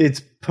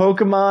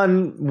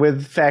Pokemon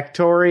with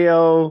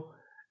Factorio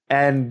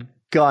and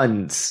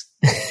guns.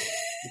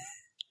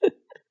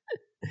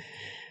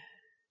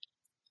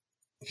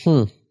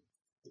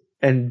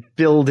 And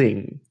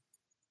building.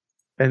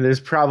 And there's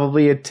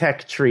probably a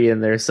tech tree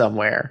in there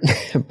somewhere.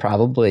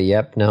 Probably,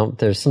 yep. No,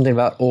 there's something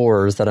about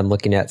ores that I'm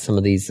looking at some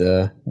of these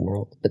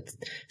worlds. But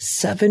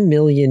 7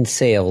 million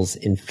sales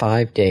in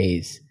 5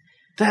 days.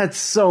 That's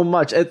so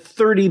much. At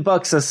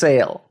 $30 a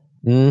sale.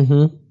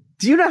 Mm-hmm.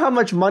 Do you know how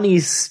much money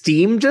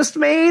Steam just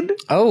made?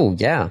 Oh,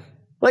 yeah.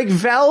 Like,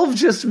 Valve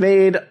just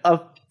made a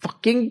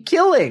fucking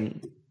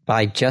killing.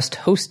 By just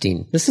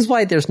hosting. This is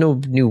why there's no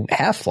new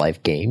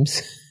Half-Life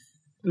games.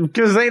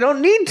 Because they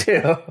don't need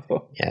to.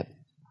 Yeah.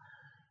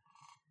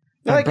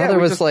 My brother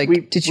was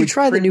like, did you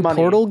try the new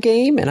Portal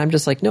game? And I'm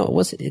just like, no, it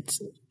wasn't.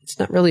 It's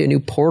not really a new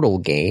Portal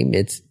game.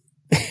 It's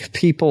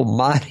people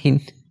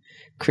modding,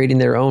 creating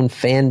their own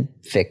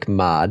fanfic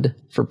mod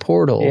for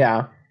Portal.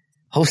 Yeah.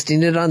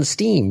 Hosting it on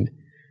Steam.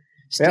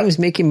 Steam's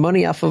making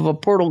money off of a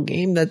Portal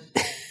game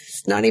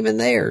that's not even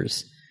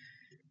theirs.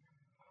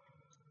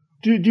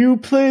 Did you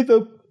play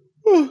the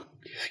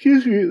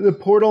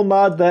Portal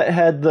mod that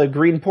had the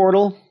green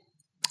portal?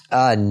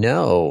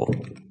 No.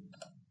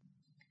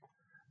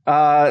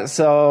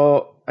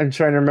 So I'm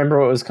trying to remember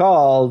what it was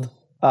called.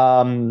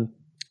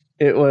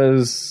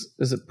 Is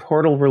it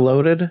Portal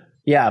Reloaded?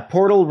 Yeah,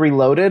 Portal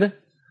Reloaded.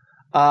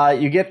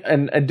 You get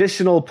an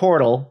additional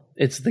portal.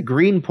 It's the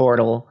green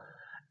portal,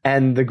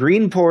 and the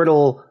green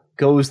portal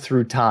goes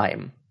through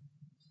time.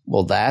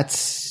 Well,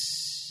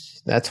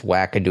 that's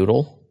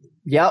wackadoodle.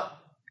 Yep.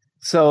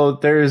 So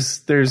there's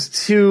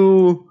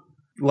two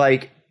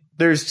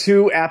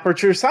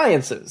aperture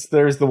sciences.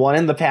 There's the one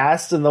in the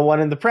past and the one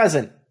in the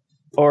present.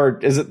 Or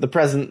is it the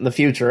present and the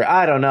future?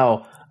 I don't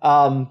know.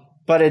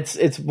 But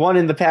it's one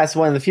in the past,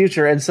 one in the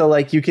future. And so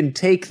like you can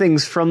take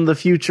things from the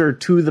future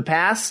to the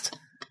past,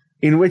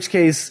 in which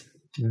case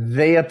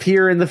they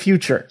appear in the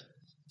future.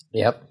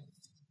 Yep.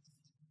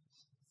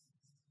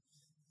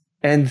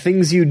 And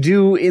things you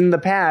do in the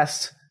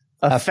past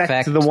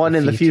affect the one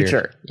in the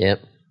future.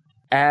 Yep.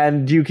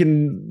 And you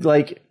can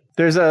like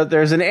there's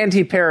an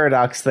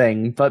anti-paradox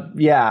thing, but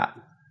yeah,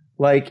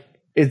 like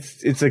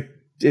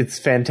it's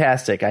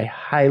fantastic. I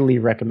highly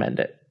recommend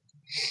it.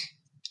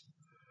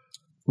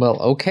 Well,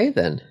 okay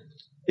then.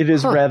 It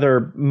is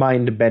rather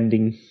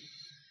mind-bending.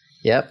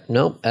 Yep.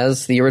 Nope.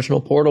 As the original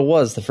Portal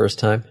was the first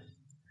time.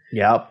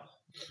 Yep.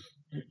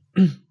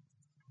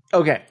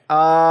 Okay.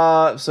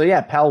 So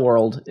yeah, Pal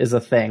World is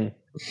a thing.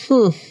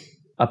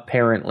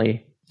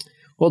 Apparently.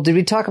 Well, did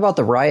we talk about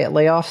the Riot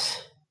layoffs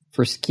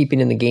for keeping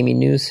in the gaming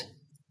news?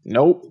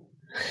 Nope.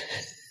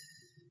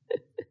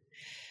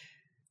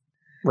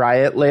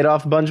 Riot laid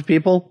off a bunch of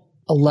people.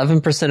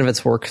 11% of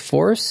its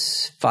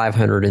workforce,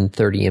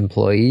 530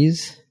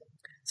 employees.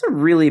 It's a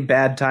really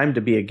bad time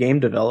to be a game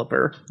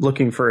developer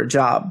looking for a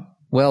job.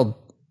 Well,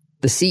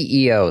 the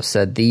CEO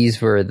said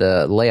these were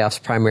the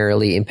layoffs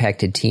primarily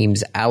impacted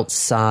teams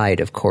outside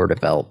of core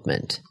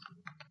development.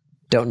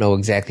 Don't know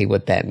exactly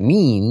what that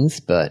means,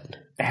 but...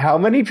 How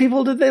many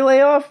people did they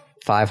lay off?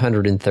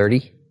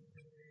 530.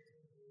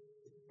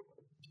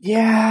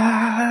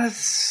 Yeah.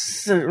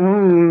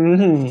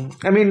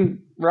 I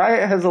mean,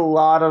 Riot has a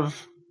lot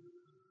of...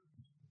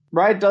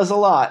 Riot does a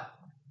lot.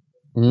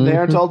 Mm-hmm. They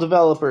aren't all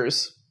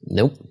developers.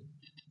 Nope.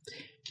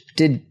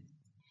 Did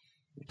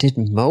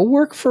Mo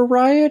work for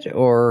Riot,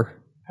 or...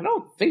 I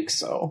don't think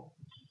so.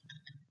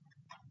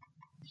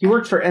 He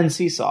worked for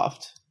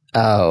NCSoft.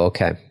 Oh,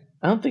 okay.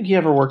 I don't think he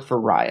ever worked for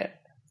Riot.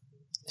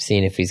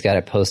 Seeing if he's got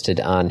it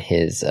posted on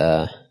his...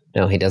 no,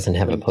 he doesn't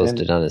have it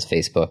posted on his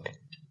Facebook.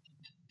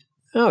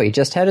 Oh, he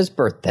just had his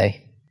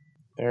birthday.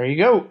 There you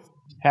go.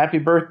 Happy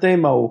birthday,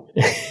 Mo.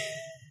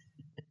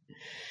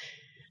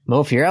 Mo,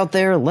 if you're out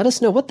there, let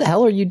us know what the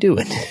hell are you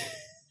doing.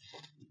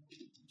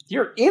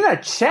 You're in a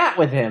chat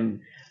with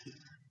him.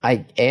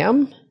 I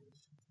am?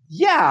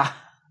 Yeah.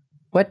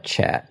 What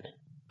chat?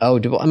 Oh,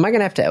 am I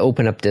going to have to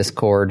open up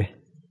Discord?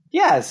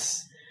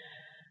 Yes.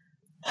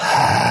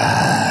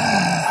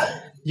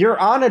 You're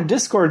on a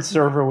Discord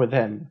server with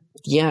him.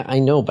 Yeah, I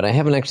know, but I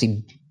haven't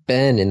actually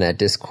been in that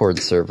Discord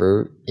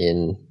server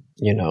in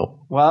You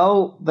know.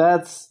 Well,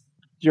 that's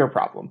your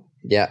problem.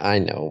 Yeah, I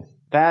know.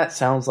 That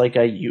sounds like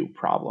a you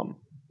problem.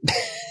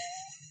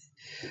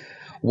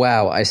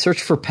 Wow, I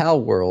searched for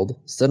Pal World.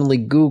 Suddenly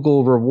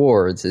Google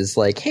Rewards is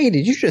like, hey,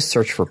 did you just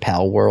search for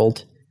Pal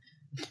World?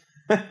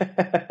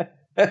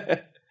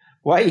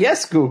 Why,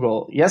 yes,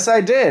 Google. Yes,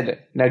 I did.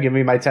 Now give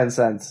me my 10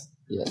 cents.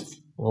 Yes.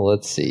 Well,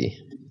 let's see.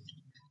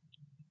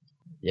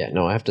 Yeah,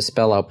 no, I have to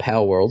spell out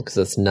Pal World because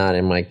it's not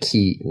in my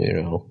key, you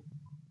know.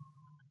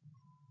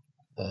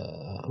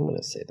 I'm going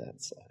to say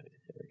that side.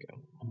 Here we go.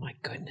 Oh my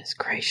goodness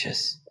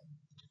gracious.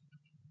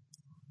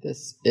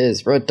 This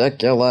is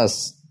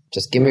ridiculous.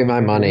 Just give me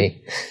my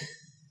money.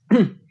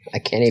 I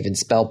can't even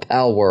spell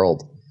Pal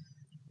World.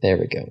 There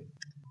we go.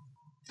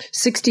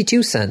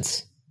 62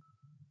 cents.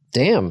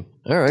 Damn.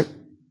 All right.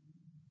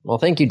 Well,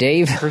 thank you,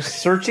 Dave. For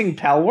searching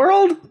Pal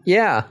World?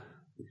 Yeah.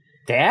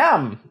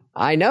 Damn.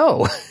 I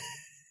know.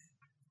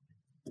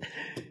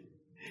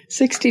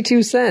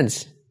 62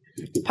 cents.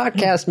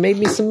 Podcast made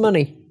me some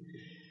money.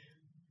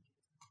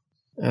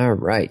 All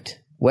right.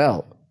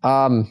 Well,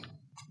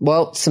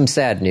 some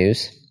sad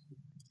news.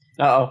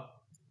 Uh-oh.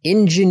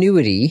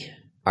 Ingenuity,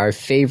 our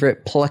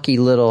favorite plucky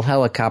little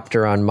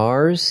helicopter on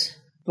Mars,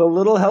 The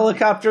little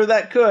helicopter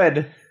that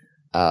could.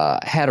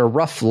 had a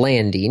rough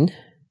landing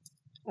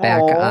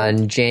back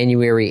on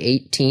January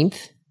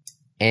 18th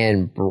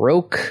and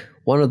broke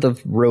one of the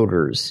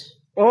rotors.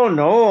 Oh,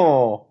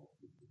 no.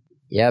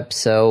 Yep,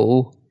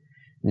 so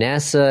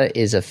NASA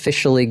is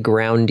officially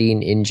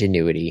grounding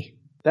Ingenuity.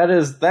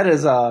 That's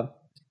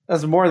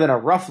more than a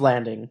rough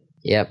landing.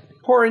 Yep.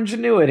 Poor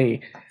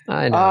Ingenuity.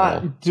 I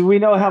know. Do we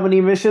know how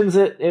many missions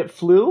it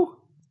flew?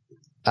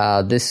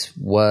 This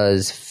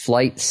was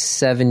Flight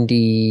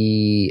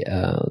 70...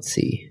 let's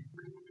see.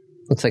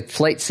 Looks like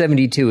Flight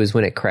 72 is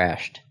when it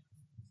crashed.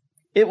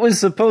 It was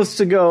supposed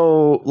to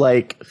go,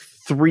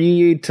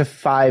 3 to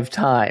 5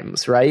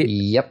 times, right?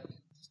 Yep.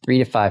 3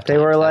 to 5 times. They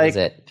were that was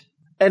it.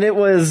 And it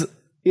was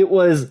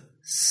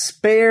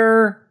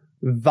spare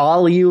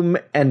volume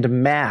and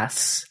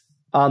mass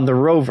on the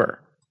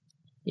rover.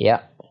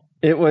 Yeah.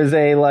 It was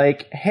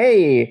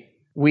hey,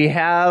 we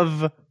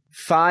have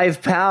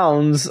 5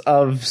 pounds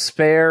of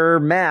spare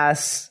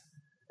mass.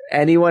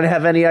 Anyone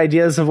have any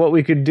ideas of what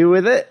we could do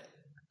with it?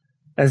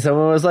 And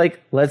someone was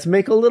like, let's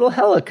make a little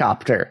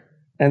helicopter.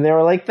 And they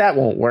were like, that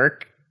won't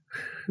work.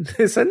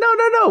 They said,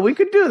 no, we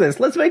could do this.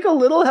 Let's make a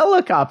little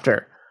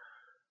helicopter.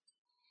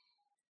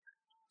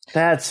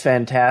 That's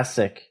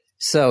fantastic.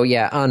 So,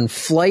 yeah, on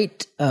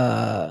Flight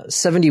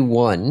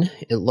 71,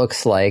 it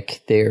looks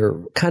like they're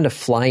kind of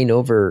flying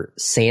over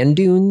sand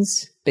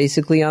dunes,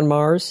 basically, on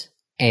Mars.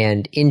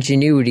 And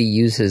Ingenuity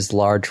uses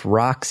large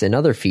rocks and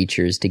other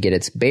features to get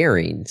its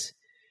bearings.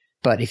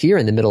 But if you're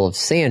in the middle of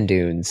sand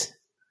dunes,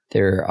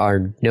 there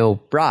are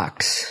no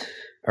rocks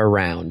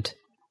around.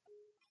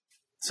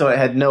 So it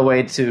had no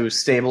way to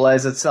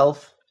stabilize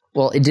itself?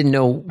 Well, it didn't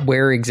know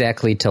where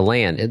exactly to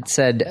land. It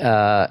said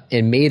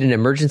it made an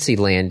emergency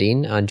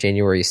landing on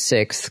January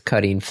 6th,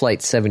 cutting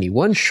Flight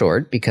 71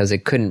 short because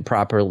it couldn't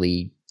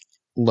properly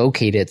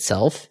locate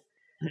itself.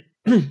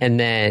 And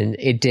then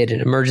it did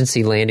an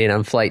emergency landing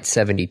on Flight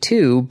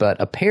 72, but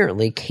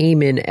apparently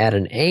came in at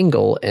an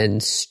angle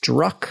and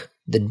struck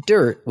the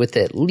dirt with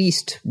at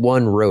least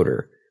one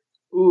rotor.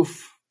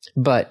 Oof.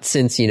 But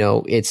since,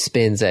 it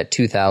spins at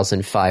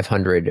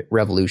 2,500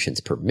 revolutions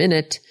per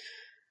minute,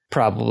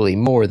 probably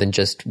more than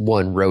just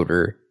one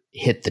rotor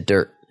hit the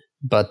dirt.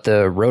 But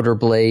the rotor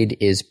blade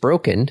is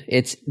broken.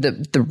 It's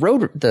the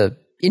rotor, the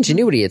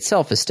Ingenuity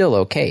itself is still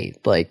okay.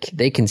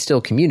 They can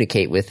still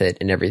communicate with it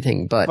and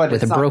everything, but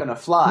with it's not going to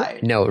fly.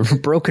 No, a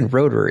broken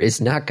rotor is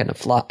not going to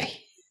fly.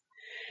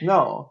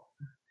 No.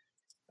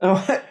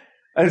 Oh,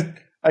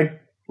 I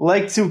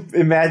like to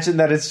imagine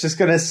that it's just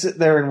going to sit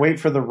there and wait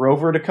for the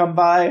rover to come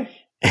by.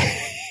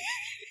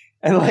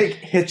 And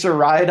hitch a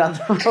ride on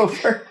the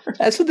rover.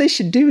 That's what they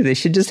should do. They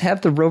should just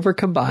have the rover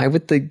come by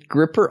with the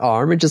gripper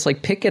arm and just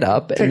pick it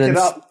up and then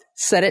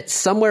set it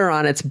somewhere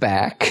on its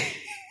back.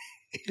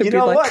 You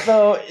know what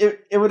though?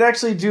 It would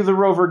actually do the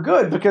rover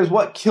good, because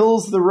what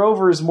kills the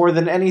rovers more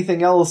than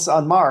anything else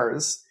on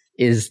Mars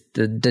is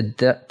the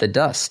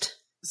dust.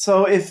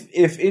 So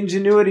if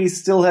Ingenuity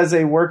still has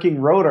a working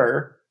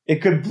rotor,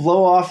 it could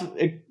blow off.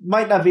 It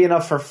might not be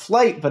enough for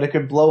flight, but it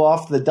could blow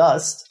off the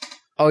dust.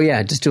 Oh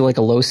yeah, just do a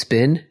low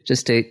spin,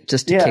 just to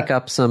kick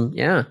up some.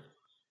 Yeah.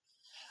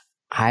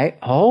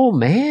 Oh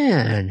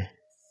man,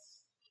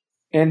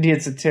 Andy,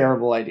 it's a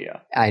terrible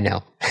idea. I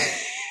know.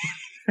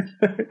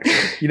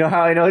 You know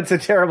how I know it's a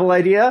terrible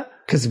idea?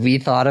 Because we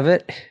thought of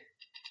it.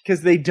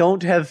 Because they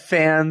don't have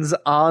fans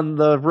on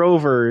the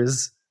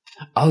rovers.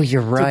 Oh,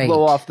 you're right. To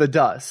blow off the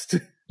dust.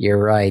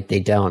 You're right. They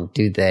don't,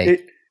 do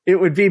they? It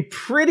would be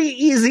pretty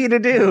easy to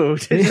do,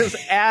 to just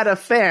add a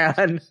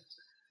fan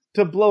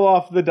to blow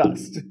off the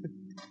dust.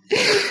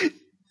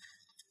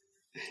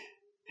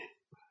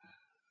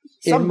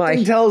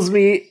 Something tells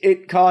me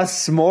it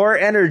costs more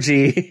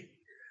energy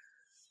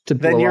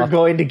than you're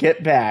going to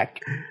get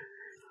back.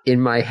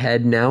 in my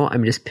head now,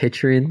 I'm just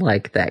picturing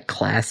like that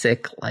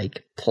classic,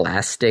 like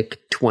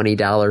plastic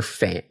 $20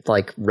 fan,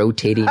 like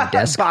rotating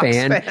desk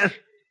fan.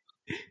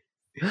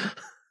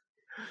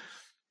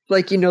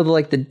 Like,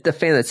 like the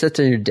fan that sits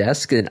on your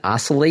desk and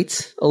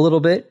oscillates a little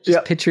bit.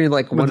 Just picturing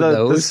like one of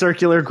those. The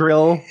circular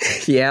grill.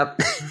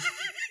 Yep.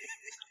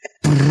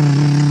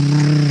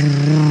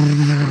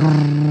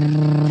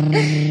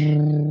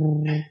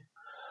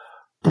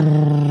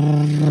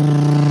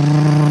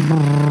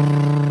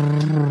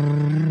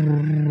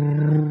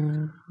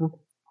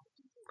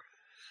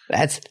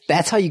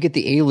 That's how you get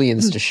the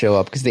aliens to show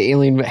up, because the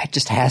alien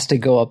just has to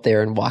go up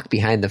there and walk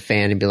behind the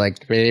fan and be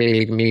like,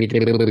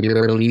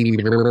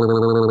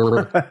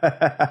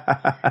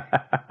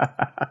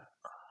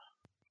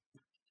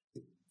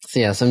 so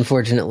yes,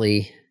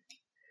 unfortunately,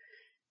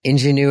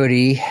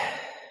 Ingenuity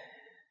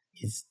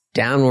is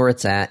down where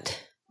it's at.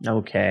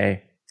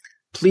 Okay.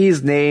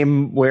 Please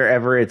name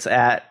wherever it's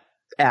at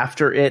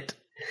after it.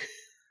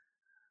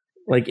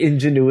 Like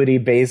Ingenuity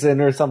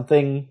Basin or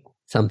something.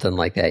 Something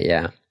like that,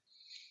 yeah.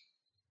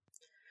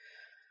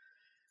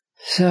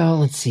 So,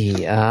 let's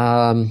see.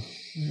 Well,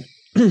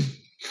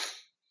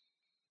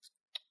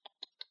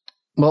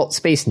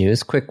 space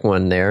news, quick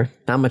one there.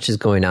 Not much is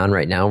going on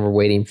right now. We're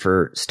waiting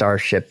for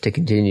Starship to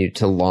continue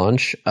to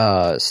launch.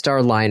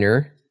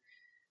 Starliner,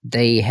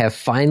 they have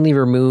finally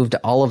removed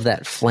all of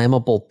that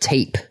flammable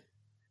tape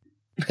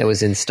that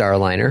was in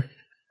Starliner.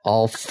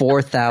 All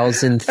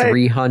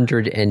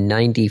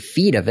 4,390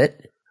 feet of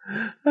it.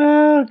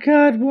 Oh,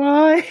 God,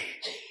 why?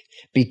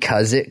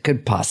 Because it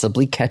could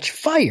possibly catch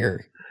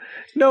fire.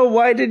 No,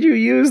 why did you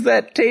use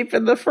that tape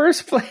in the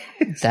first place?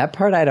 That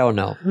part I don't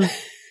know.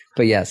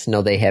 But yes,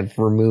 no, they have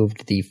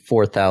removed the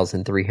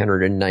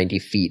 4,390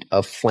 feet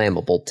of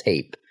flammable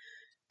tape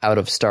out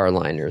of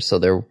Starliner, so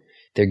they're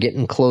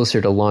getting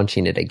closer to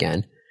launching it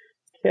again.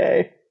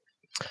 Okay.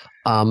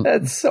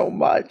 That's so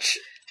much.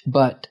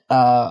 But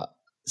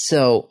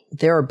so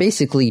there are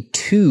basically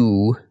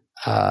two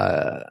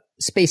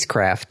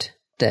spacecraft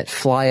that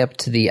fly up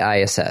to the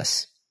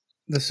ISS.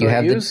 The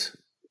Soyuz?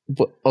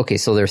 Okay,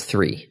 so there are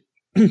three.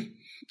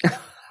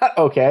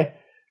 Okay.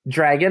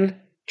 Dragon,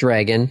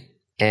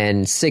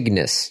 and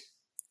Cygnus,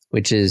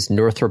 which is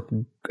Northrop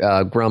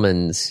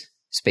Grumman's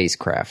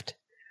spacecraft.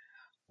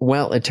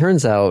 Well, it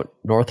turns out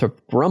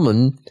Northrop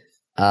Grumman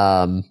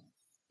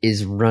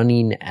is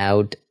running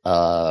out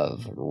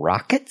of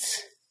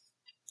rockets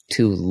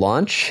to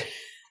launch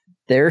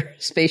their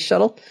space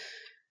shuttle,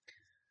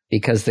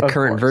 because the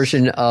current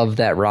version of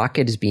that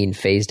rocket is being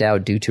phased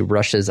out due to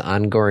Russia's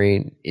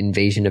ongoing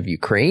invasion of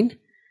Ukraine,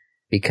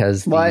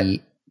 because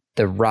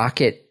the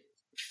rocket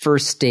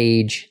first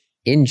stage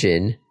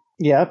engine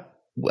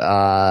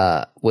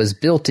was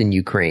built in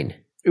Ukraine.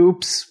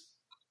 Oops.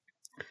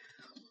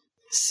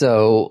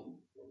 So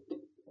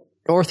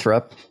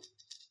Northrop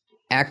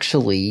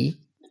actually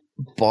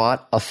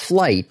bought a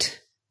flight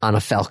on a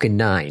Falcon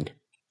 9.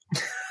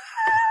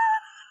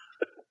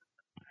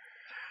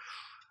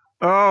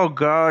 Oh,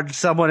 God.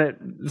 Someone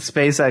at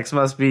SpaceX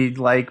must be,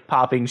 like,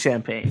 popping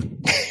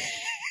champagne.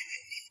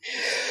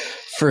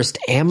 First,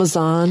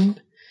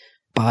 Amazon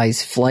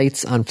buys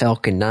flights on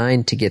Falcon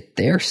 9 to get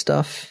their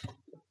stuff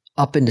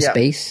up into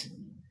space.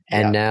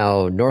 And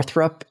now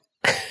Northrop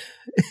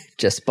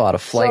just bought a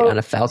flight on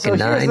a Falcon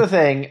 9. Here's the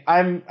thing.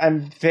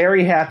 I'm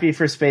very happy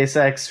for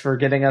SpaceX for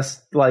getting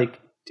us, like,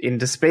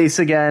 into space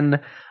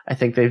again. I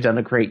think they've done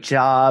a great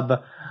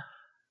job.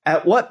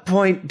 At what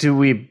point do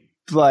we,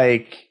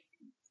 like...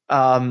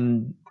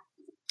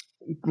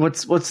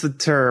 what's the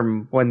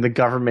term when the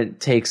government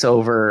takes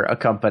over a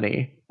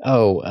company?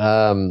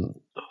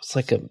 It's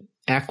like an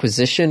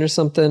acquisition or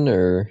something,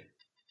 or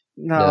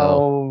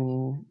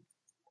no.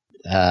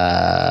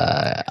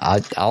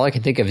 All I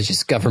can think of is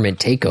just government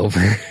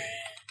takeover.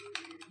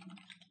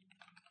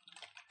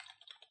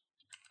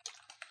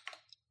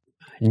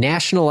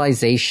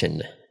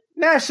 Nationalization.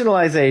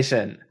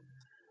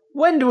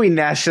 When do we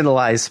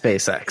nationalize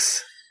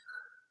SpaceX?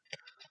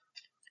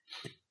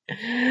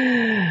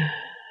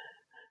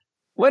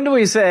 When do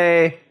we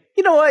say,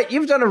 you know what,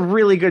 you've done a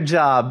really good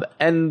job,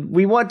 and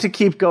we want to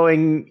keep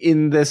going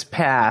in this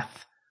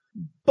path,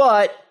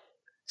 but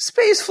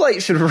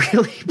spaceflight should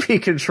really be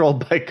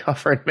controlled by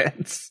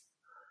governments.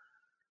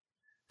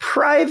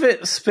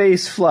 Private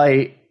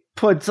spaceflight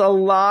puts a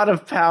lot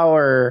of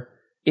power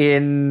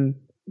in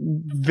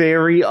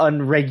very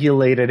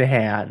unregulated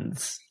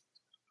hands.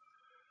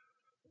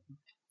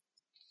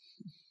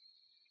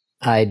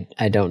 I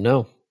don't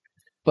know.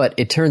 But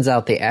it turns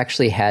out they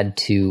actually had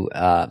to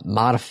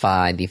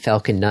modify the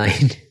Falcon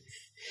 9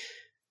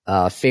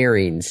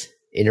 fairings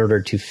in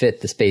order to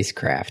fit the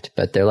spacecraft.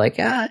 But they're like,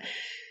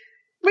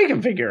 we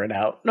can figure it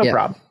out. No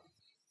problem.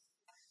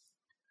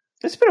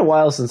 It's been a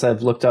while since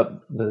I've looked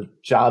up the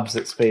jobs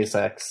at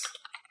SpaceX.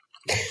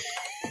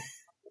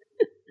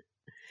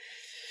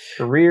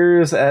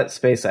 Careers at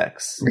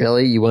SpaceX.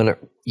 Really? You want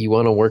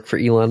to work for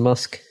Elon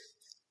Musk?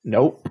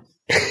 Nope.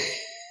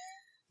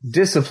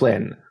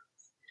 Discipline.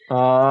 Oh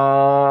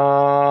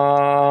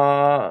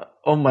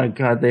my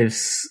God,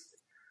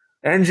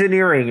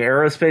 engineering,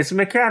 aerospace and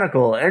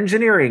mechanical,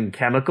 engineering,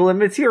 chemical and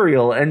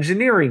material,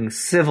 engineering,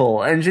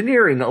 civil,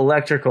 engineering,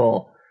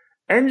 electrical,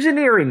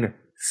 engineering,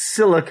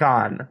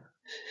 silicon,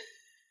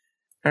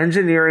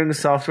 engineering,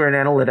 software and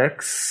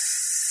analytics,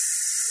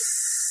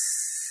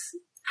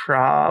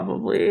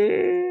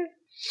 probably,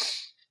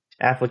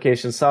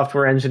 application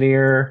software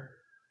engineer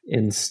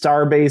in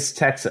Starbase,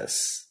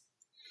 Texas,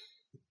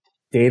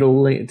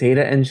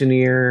 data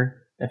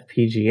engineer,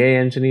 FPGA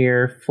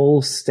engineer,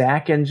 full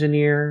stack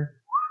engineer,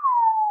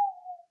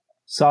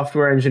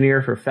 software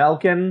engineer for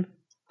Falcon.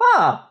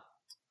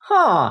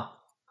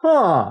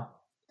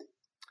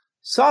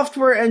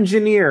 Software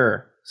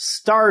engineer,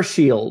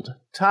 Starshield,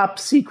 top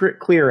secret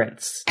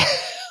clearance.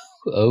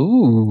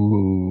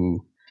 Oh.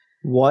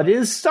 What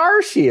is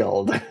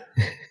Starshield?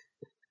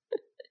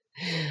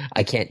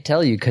 I can't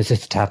tell you because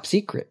it's top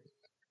secret.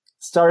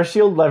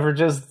 Starshield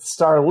leverages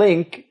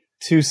Starlink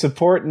to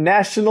support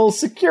national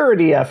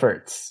security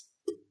efforts.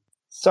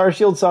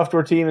 Starshield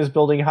software team is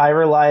building high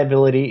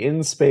reliability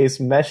in-space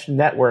mesh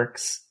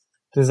networks,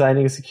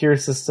 designing secure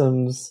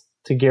systems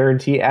to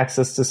guarantee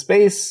access to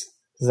space,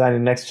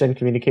 designing next-gen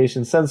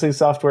communication sensing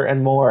software,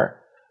 and more.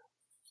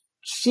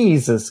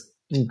 Jesus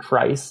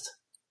Christ.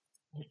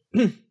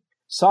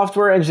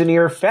 Software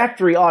engineer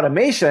factory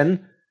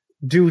automation,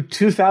 do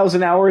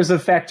 2,000 hours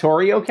of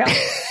Factorio count?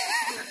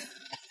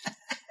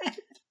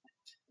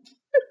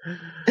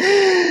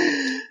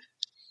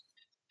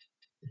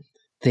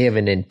 They have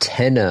an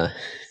antenna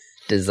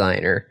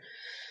designer.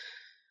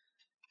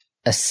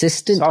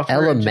 Assistant Software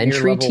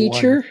elementary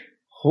teacher? 1.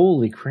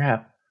 Holy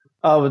crap.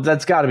 Oh,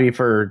 that's got to be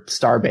for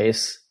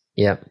Starbase.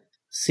 Yep.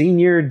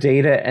 Senior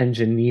data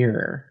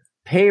engineer.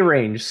 Pay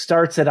range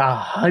starts at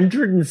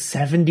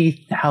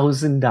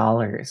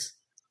 $170,000.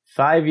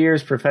 5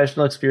 years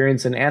professional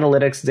experience in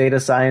analytics, data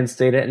science,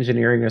 data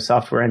engineering, or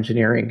software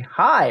engineering.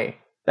 Hi,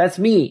 that's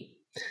me.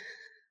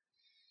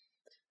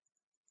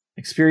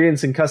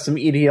 Experience in custom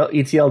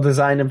ETL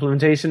design,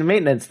 implementation, and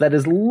maintenance. That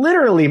is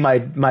literally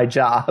my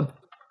job.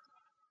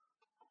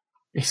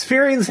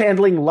 Experience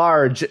handling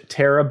large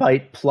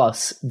terabyte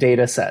plus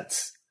data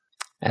sets.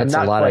 That's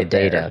a lot of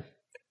data. There.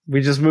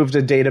 We just moved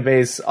a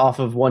database off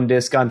of one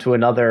disk onto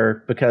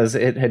another because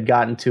it had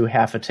gotten to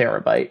half a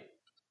terabyte.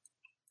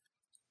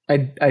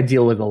 I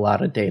deal with a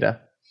lot of data.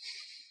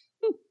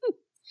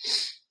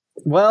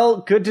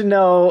 Well, good to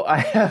know I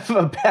have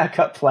a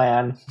backup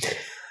plan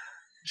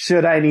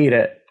should I need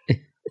it.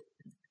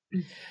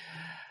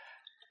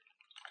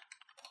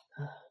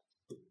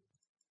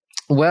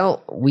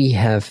 Well, we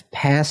have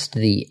passed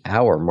the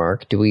hour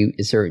mark.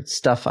 Is there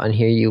stuff on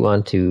here you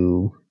want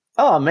to...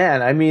 Oh,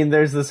 man. I mean,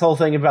 there's this whole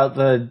thing about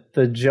the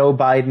Joe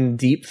Biden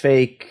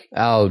deepfake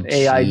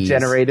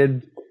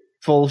AI-generated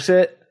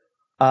bullshit,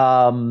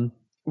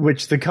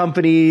 which the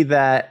company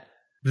that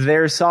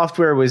their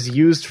software was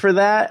used for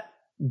that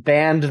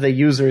banned the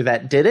user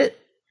that did it.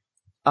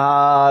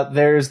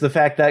 There's the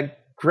fact that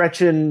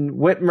Gretchen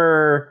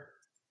Whitmer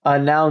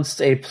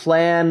announced a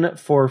plan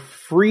for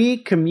free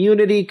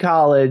community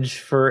college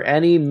for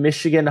any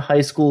Michigan high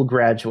school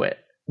graduate.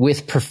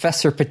 With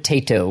Professor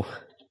Potato.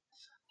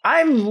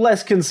 I'm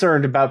less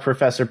concerned about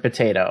Professor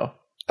Potato.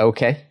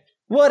 Okay.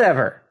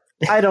 Whatever.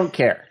 I don't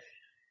care.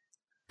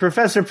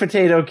 Professor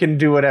Potato can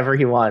do whatever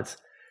he wants.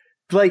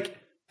 Like,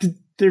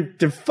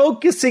 they're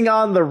focusing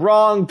on the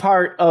wrong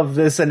part of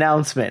this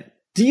announcement.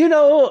 Do you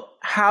know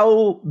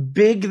how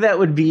big that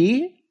would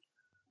be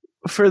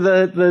for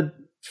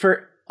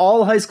for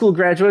all high school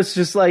graduates?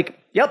 Just like,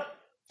 yep,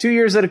 2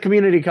 years at a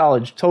community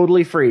college,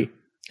 totally free.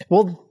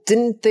 Well,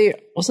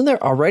 wasn't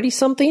there already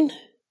something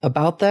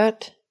about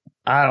that?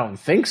 I don't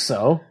think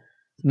so.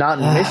 Not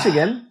in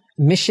Michigan.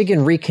 Michigan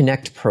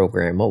Reconnect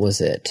program. What was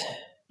it?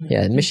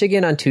 Yeah,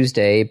 Michigan on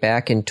Tuesday,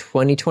 back in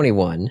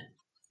 2021,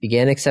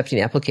 began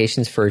accepting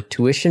applications for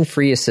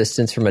tuition-free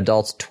assistance from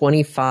adults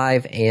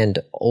 25 and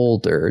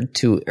older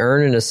to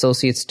earn an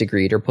associate's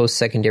degree or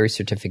post-secondary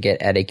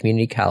certificate at a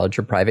community college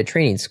or private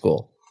training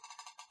school.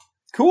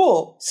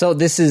 Cool. So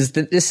this is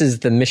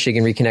the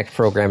Michigan Reconnect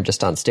program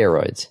just on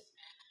steroids.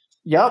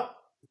 Yep.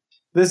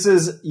 This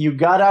is, you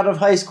got out of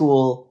high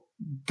school,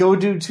 go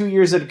do 2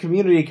 years at a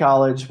community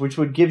college, which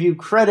would give you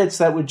credits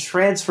that would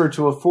transfer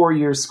to a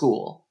 4-year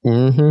school.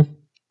 Mm-hmm.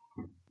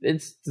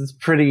 It's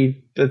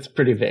pretty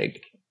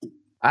big.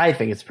 I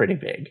think it's pretty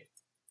big.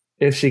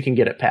 If she can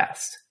get it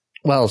passed.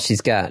 Well,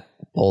 she's got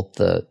both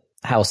the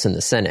House and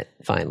the Senate,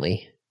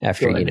 finally,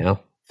 after,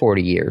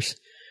 40 years.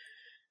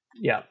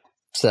 Yeah.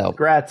 So,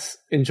 congrats.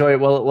 Enjoy it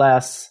while it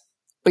lasts.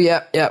 But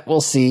yeah,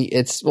 we'll see.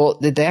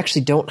 They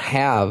actually don't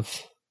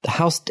have... The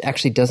House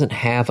actually doesn't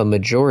have a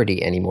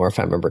majority anymore, if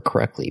I remember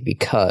correctly,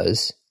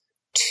 because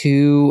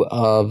 2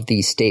 of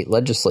the state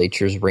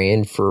legislatures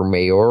ran for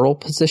mayoral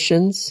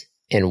positions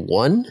and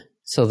won.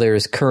 So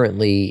there's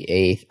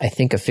currently I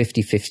think a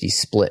 50-50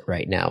 split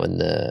right now in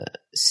the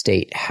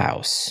state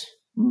House.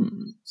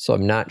 So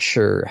I'm not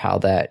sure how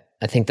that...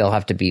 I think they'll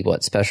have to be,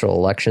 special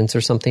elections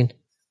or something?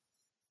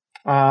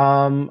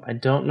 I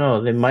don't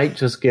know. They might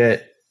just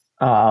get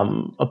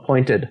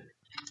appointed.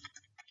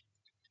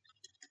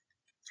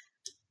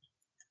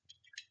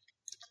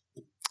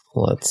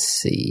 Let's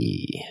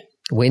see.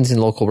 Wins in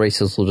local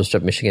races will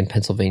disrupt Michigan,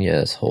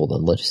 Pennsylvania's hold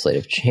on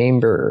legislative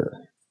chamber.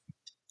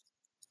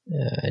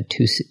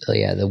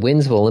 The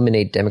wins will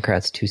eliminate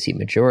Democrats' 2-seat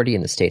majority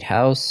in the state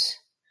house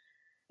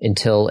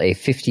until a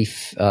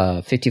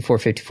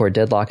 54-54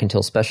 deadlock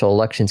until special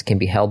elections can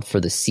be held for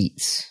the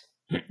seats.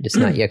 It's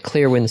not yet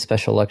clear when the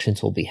special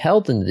elections will be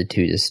held in the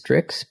 2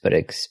 districts, but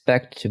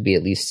expect to be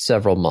at least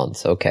several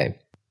months. Okay.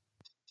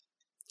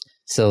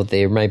 So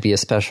there might be a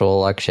special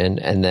election,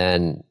 and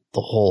then the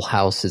whole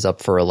House is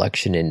up for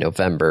election in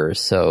November,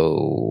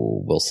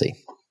 so we'll see.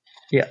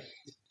 Yeah.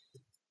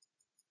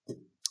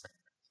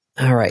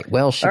 All right.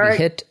 Well, should we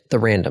hit the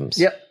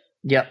randoms?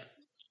 Yep.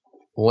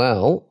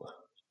 Well,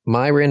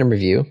 my random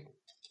review,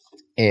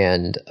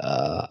 and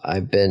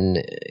I've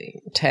been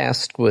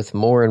tasked with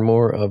more and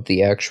more of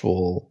the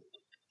actual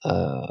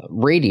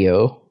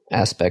radio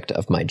aspect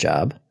of my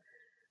job.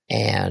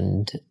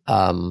 And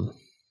I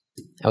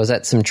was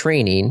at some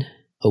training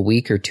a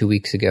week or 2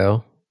 weeks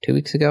ago. 2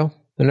 weeks ago?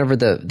 Whenever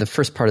the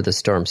first part of the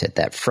storms hit,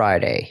 that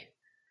Friday.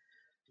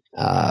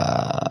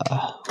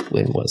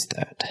 When was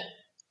that?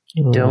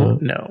 I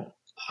don't know.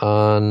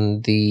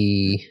 On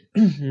the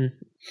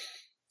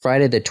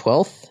Friday the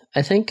 12th,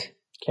 I think.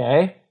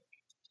 Okay.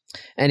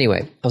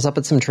 Anyway, I was up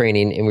at some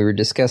training and we were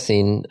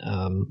discussing,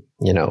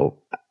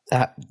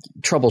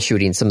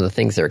 troubleshooting some of the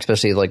things there,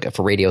 especially like if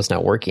a radio's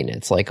not working.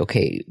 It's like,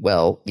 okay,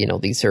 well,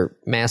 these are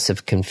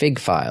massive config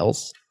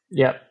files.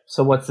 Yep.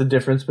 So what's the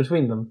difference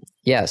between them?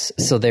 Yes.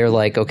 So they're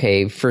like,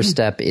 okay, first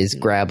step is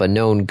grab a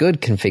known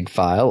good config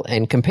file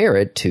and compare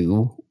it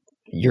to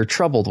your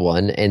troubled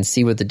one and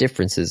see what the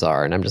differences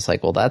are. And I'm just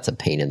like, well, that's a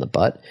pain in the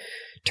butt.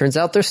 Turns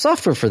out there's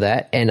software for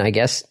that. And I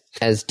guess,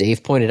 as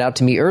Dave pointed out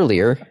to me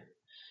earlier,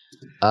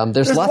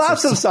 there's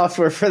lots of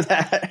software for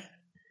that.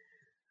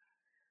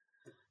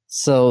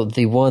 So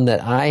the one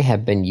that I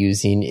have been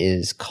using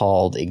is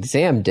called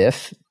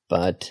ExamDiff,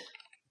 but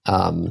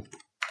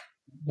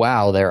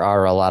wow, there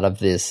are a lot of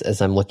this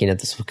as I'm looking at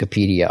this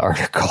Wikipedia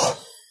article.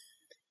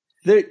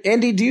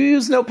 Andy, do you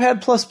use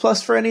Notepad++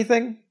 for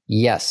anything?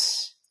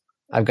 Yes.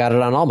 I've got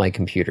it on all my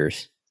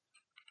computers.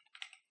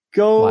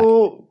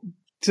 Go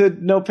to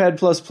Notepad++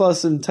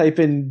 and type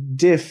in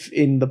diff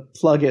in the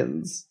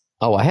plugins.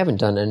 Oh, I haven't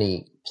done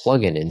any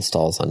plugin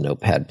installs on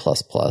Notepad++.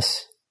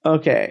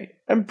 Okay.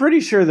 I'm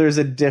pretty sure there's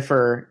a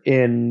differ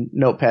in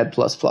Notepad++.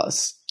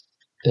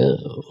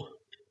 Oh.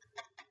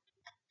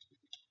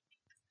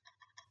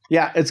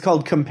 Yeah, it's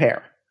called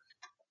compare.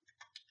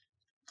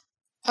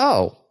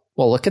 Oh,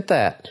 well, look at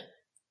that.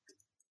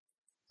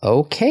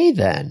 Okay,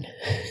 then.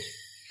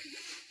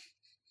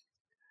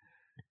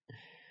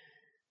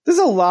 There's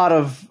a lot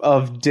of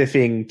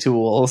diffing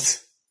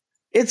tools.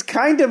 It's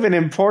kind of an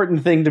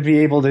important thing to be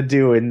able to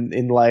do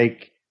in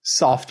like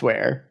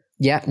software.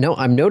 Yeah, no,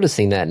 I'm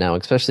noticing that now,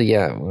 especially,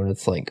 when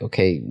it's like,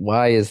 okay,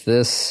 why is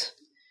this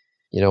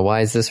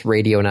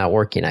radio not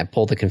working? I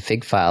pull the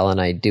config file and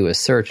I do a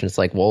search and it's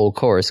like, well, of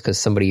course, because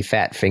somebody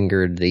fat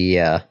fingered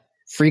the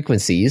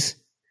frequencies.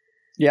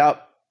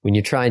 Yep. When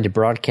you're trying to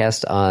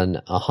broadcast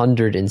on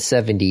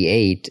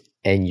 178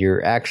 and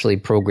you're actually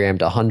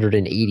programmed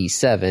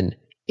 187,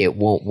 it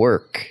won't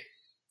work.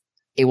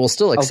 It will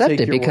still accept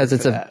it because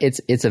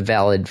it's a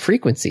valid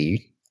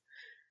frequency.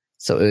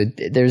 So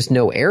there's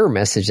no error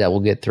message that will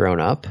get thrown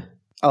up.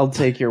 I'll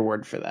take your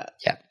word for that.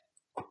 Yeah.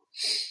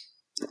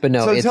 But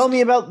no. So tell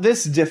me about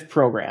this diff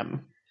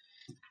program.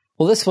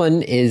 Well, this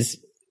one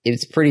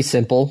it's pretty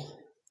simple,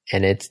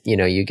 and it's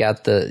you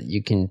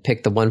can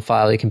pick the one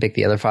file, you can pick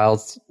the other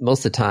files.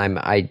 Most of the time,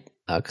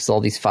 because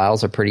all these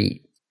files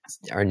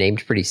are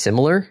named pretty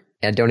similar.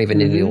 I don't even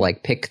need to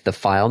pick the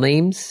file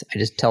names. I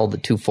just tell the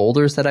 2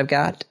 folders that I've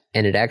got,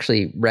 and it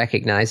actually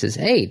recognizes,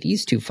 hey,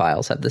 these 2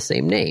 files have the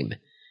same name.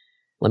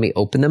 Let me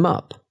open them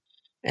up.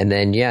 And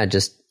then,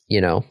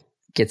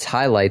 gets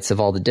highlights of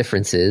all the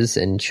differences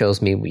and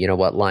shows me,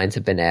 what lines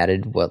have been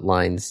added, what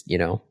lines,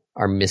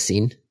 are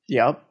missing.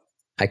 Yep.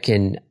 I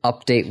can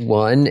update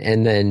one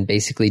and then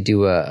basically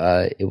do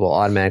it will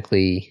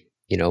automatically,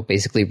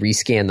 basically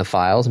rescan the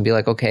files and be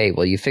like, okay,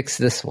 well, you fixed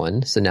this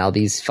one. So now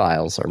these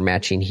files are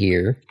matching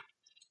here.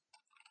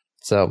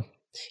 So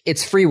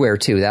it's freeware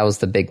too. That was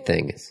the big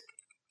thing.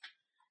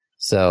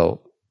 So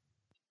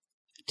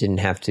didn't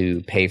have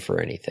to pay for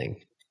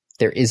anything.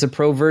 There is a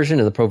pro version,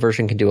 and the pro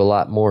version can do a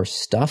lot more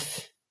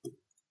stuff.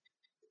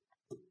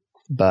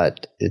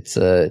 But it's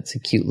a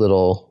cute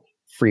little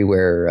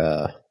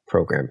freeware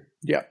program.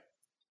 Yeah.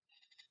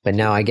 But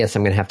now I guess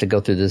I'm going to have to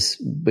go through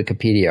this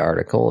Wikipedia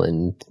article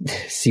and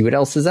see what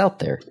else is out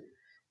there.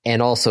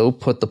 And also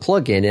put the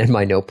plugin in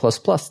my Note++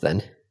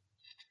 then.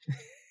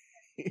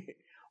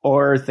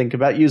 Or think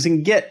about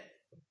using Git.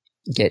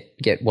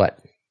 Get what?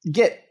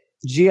 Git.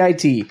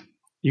 Git.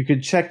 You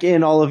could check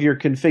in all of your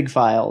config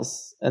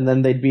files, and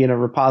then they'd be in a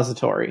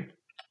repository.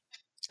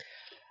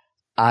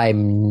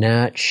 I'm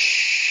not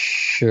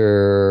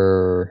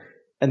sure.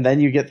 And then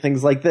you get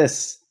things like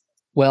this.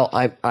 Well,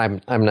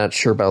 I'm not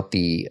sure about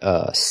the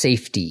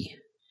safety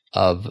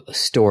of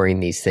storing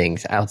these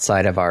things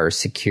outside of our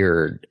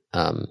secured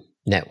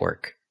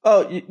network.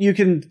 Oh, you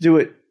can do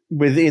it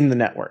within the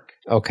network.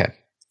 Okay.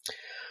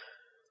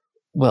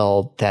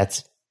 Well,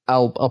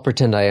 I'll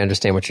pretend I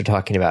understand what you're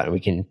talking about, and we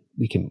can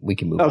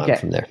move on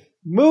from there.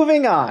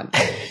 Moving on.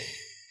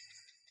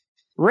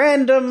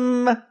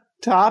 Random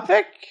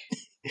topic?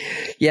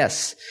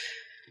 Yes.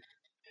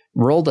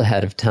 Rolled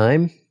ahead of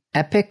time.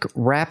 Epic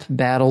rap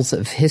battles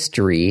of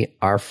history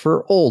are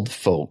for old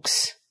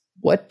folks.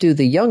 What do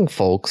the young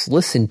folks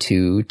listen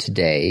to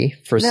today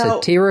for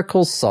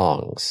satirical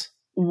songs?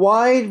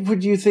 Why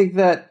would you think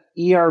that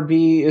ERB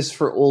is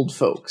for old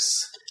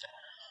folks?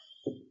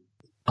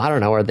 I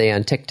don't know. Are they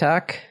on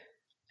TikTok?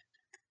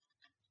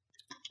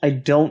 I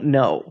don't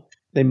know.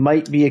 They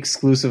might be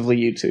exclusively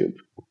YouTube.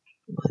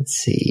 Let's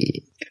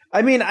see.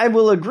 I mean, I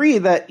will agree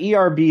that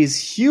ERB's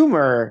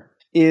humor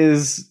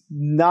is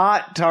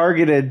not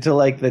targeted to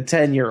like the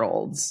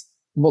 10-year-olds.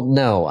 Well,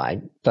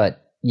 no,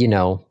 but you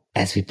know,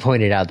 as we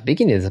pointed out at the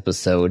beginning of this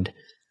episode,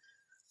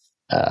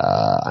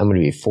 I'm going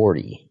to be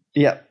 40.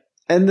 Yeah,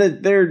 and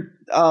their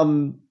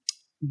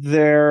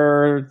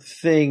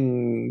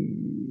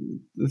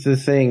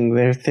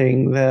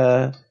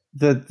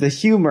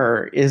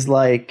humor is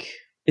like,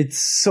 it's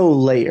so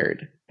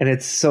layered and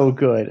it's so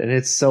good and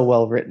it's so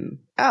well written.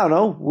 I don't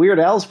know. Weird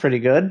Al's pretty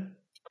good.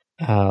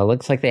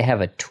 Looks like they have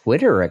a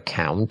Twitter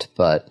account,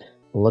 but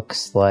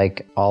looks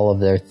like all of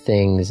their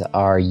things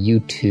are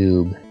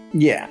YouTube.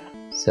 Yeah.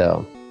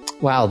 So,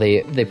 wow,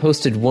 they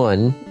posted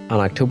one on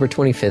October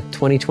 25th,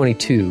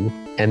 2022,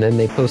 and then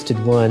they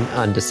posted one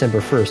on December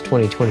 1st,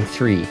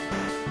 2023.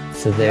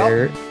 So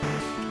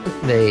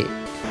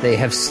they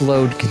have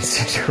slowed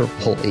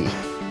considerably.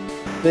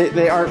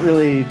 They aren't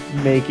really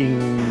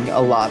making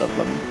a lot of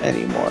them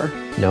anymore.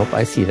 Nope,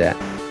 I see that.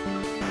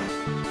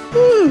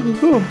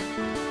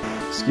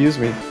 Excuse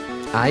me.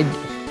 I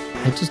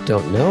just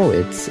don't know.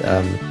 It's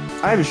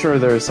I'm sure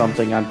there's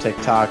something on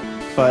TikTok,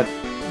 but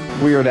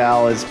Weird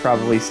Al is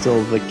probably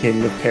still the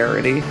king of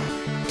parody.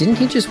 Didn't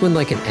he just win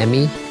like an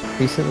Emmy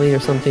recently or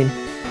something?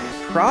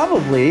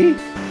 Probably.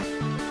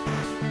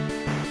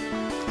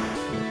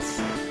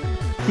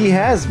 He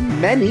has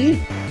many.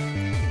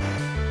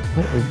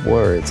 What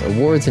awards?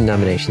 Awards and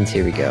nominations.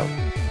 Here we go.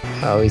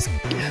 Oh, he's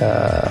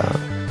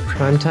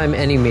Primetime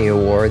Emmy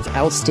Awards.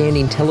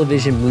 Outstanding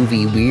Television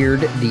Movie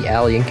Weird the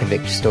Al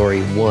Yankovic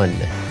Story won.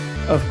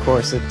 Of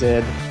course it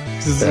did.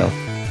 This is a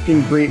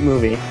fucking great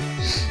movie.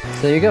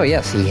 So there you go.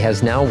 Yes, he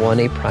has now won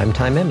a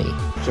Primetime Emmy.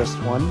 Just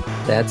one?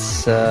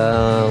 That's,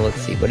 let's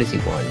see. What has he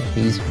won?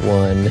 He's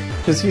won...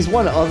 Because he's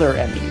won other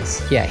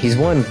Emmys. Yeah, he's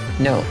won...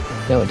 No,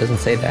 it doesn't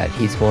say that.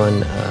 He's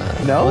won 5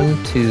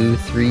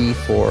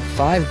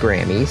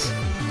 Grammys.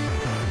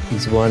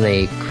 He's won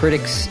a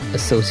Critics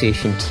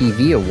Association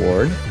TV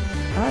Award.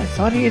 I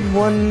thought he had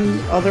won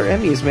other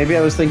Emmys. Maybe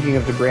I was thinking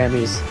of the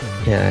Grammys.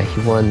 Yeah,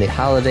 he won the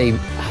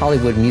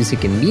Hollywood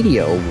Music and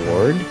Media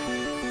Award,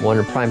 won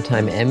a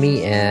Primetime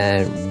Emmy,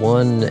 and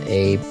won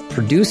a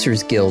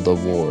Producers Guild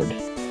Award.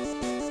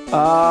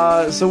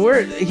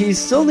 So he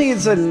still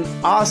needs an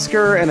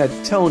Oscar and a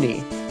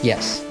Tony.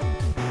 Yes.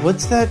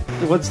 What's that?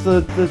 What's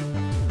the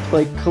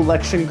like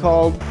collection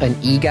called? An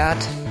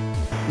EGOT.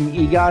 An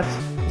EGOT?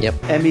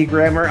 Yep. Emmy,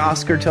 Grammy,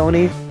 Oscar,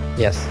 Tony?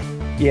 Yes.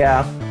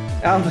 Yeah.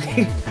 I don't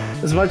think,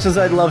 as much as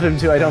I'd love him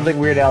to, I don't think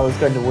Weird Al is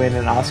going to win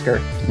an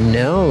Oscar.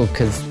 No,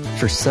 because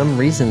for some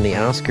reason the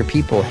Oscar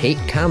people hate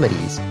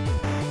comedies.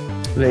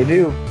 They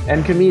do.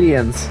 And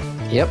comedians.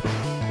 Yep.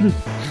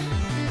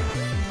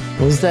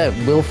 What was that?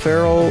 Will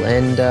Ferrell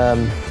and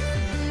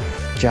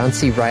John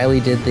C. Reilly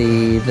did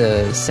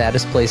the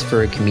saddest place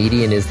for a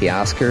comedian is the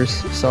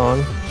Oscars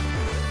song.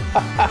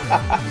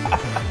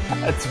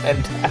 That's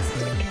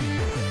fantastic.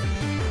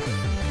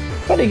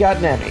 But he got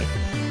an Emmy.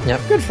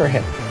 Yep. Good for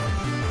him.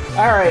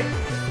 All right.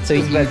 So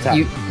you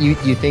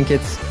think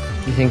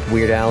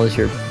Weird Al is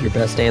your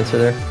best answer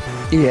there?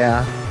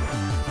 Yeah.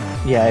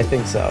 Yeah, I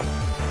think so.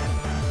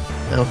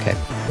 Okay.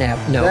 Yeah.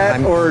 No.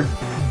 Or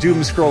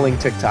doom scrolling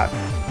TikTok.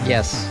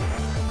 Yes.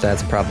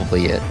 That's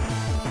probably it.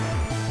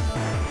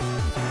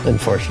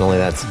 Unfortunately,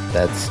 that's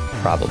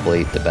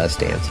probably the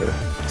best answer.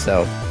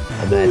 So,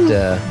 on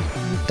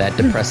that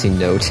depressing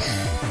note,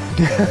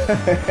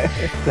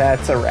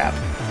 that's a wrap.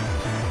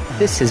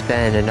 This has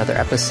been another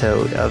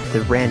episode of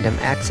the Random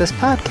Access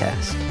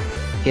Podcast.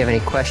 If you have any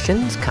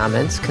questions,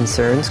 comments,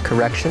 concerns,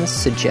 corrections,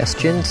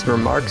 suggestions,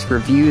 remarks,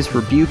 reviews,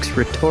 rebukes,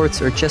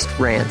 retorts, or just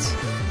rants,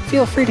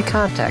 feel free to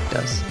contact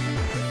us.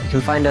 You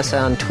can find us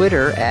on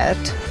Twitter at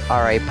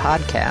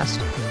RAPodcast,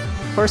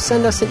 or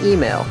send us an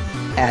email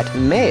at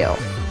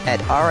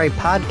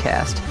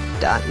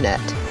mail@rapodcast.net.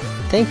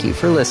 Thank you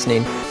for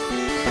listening.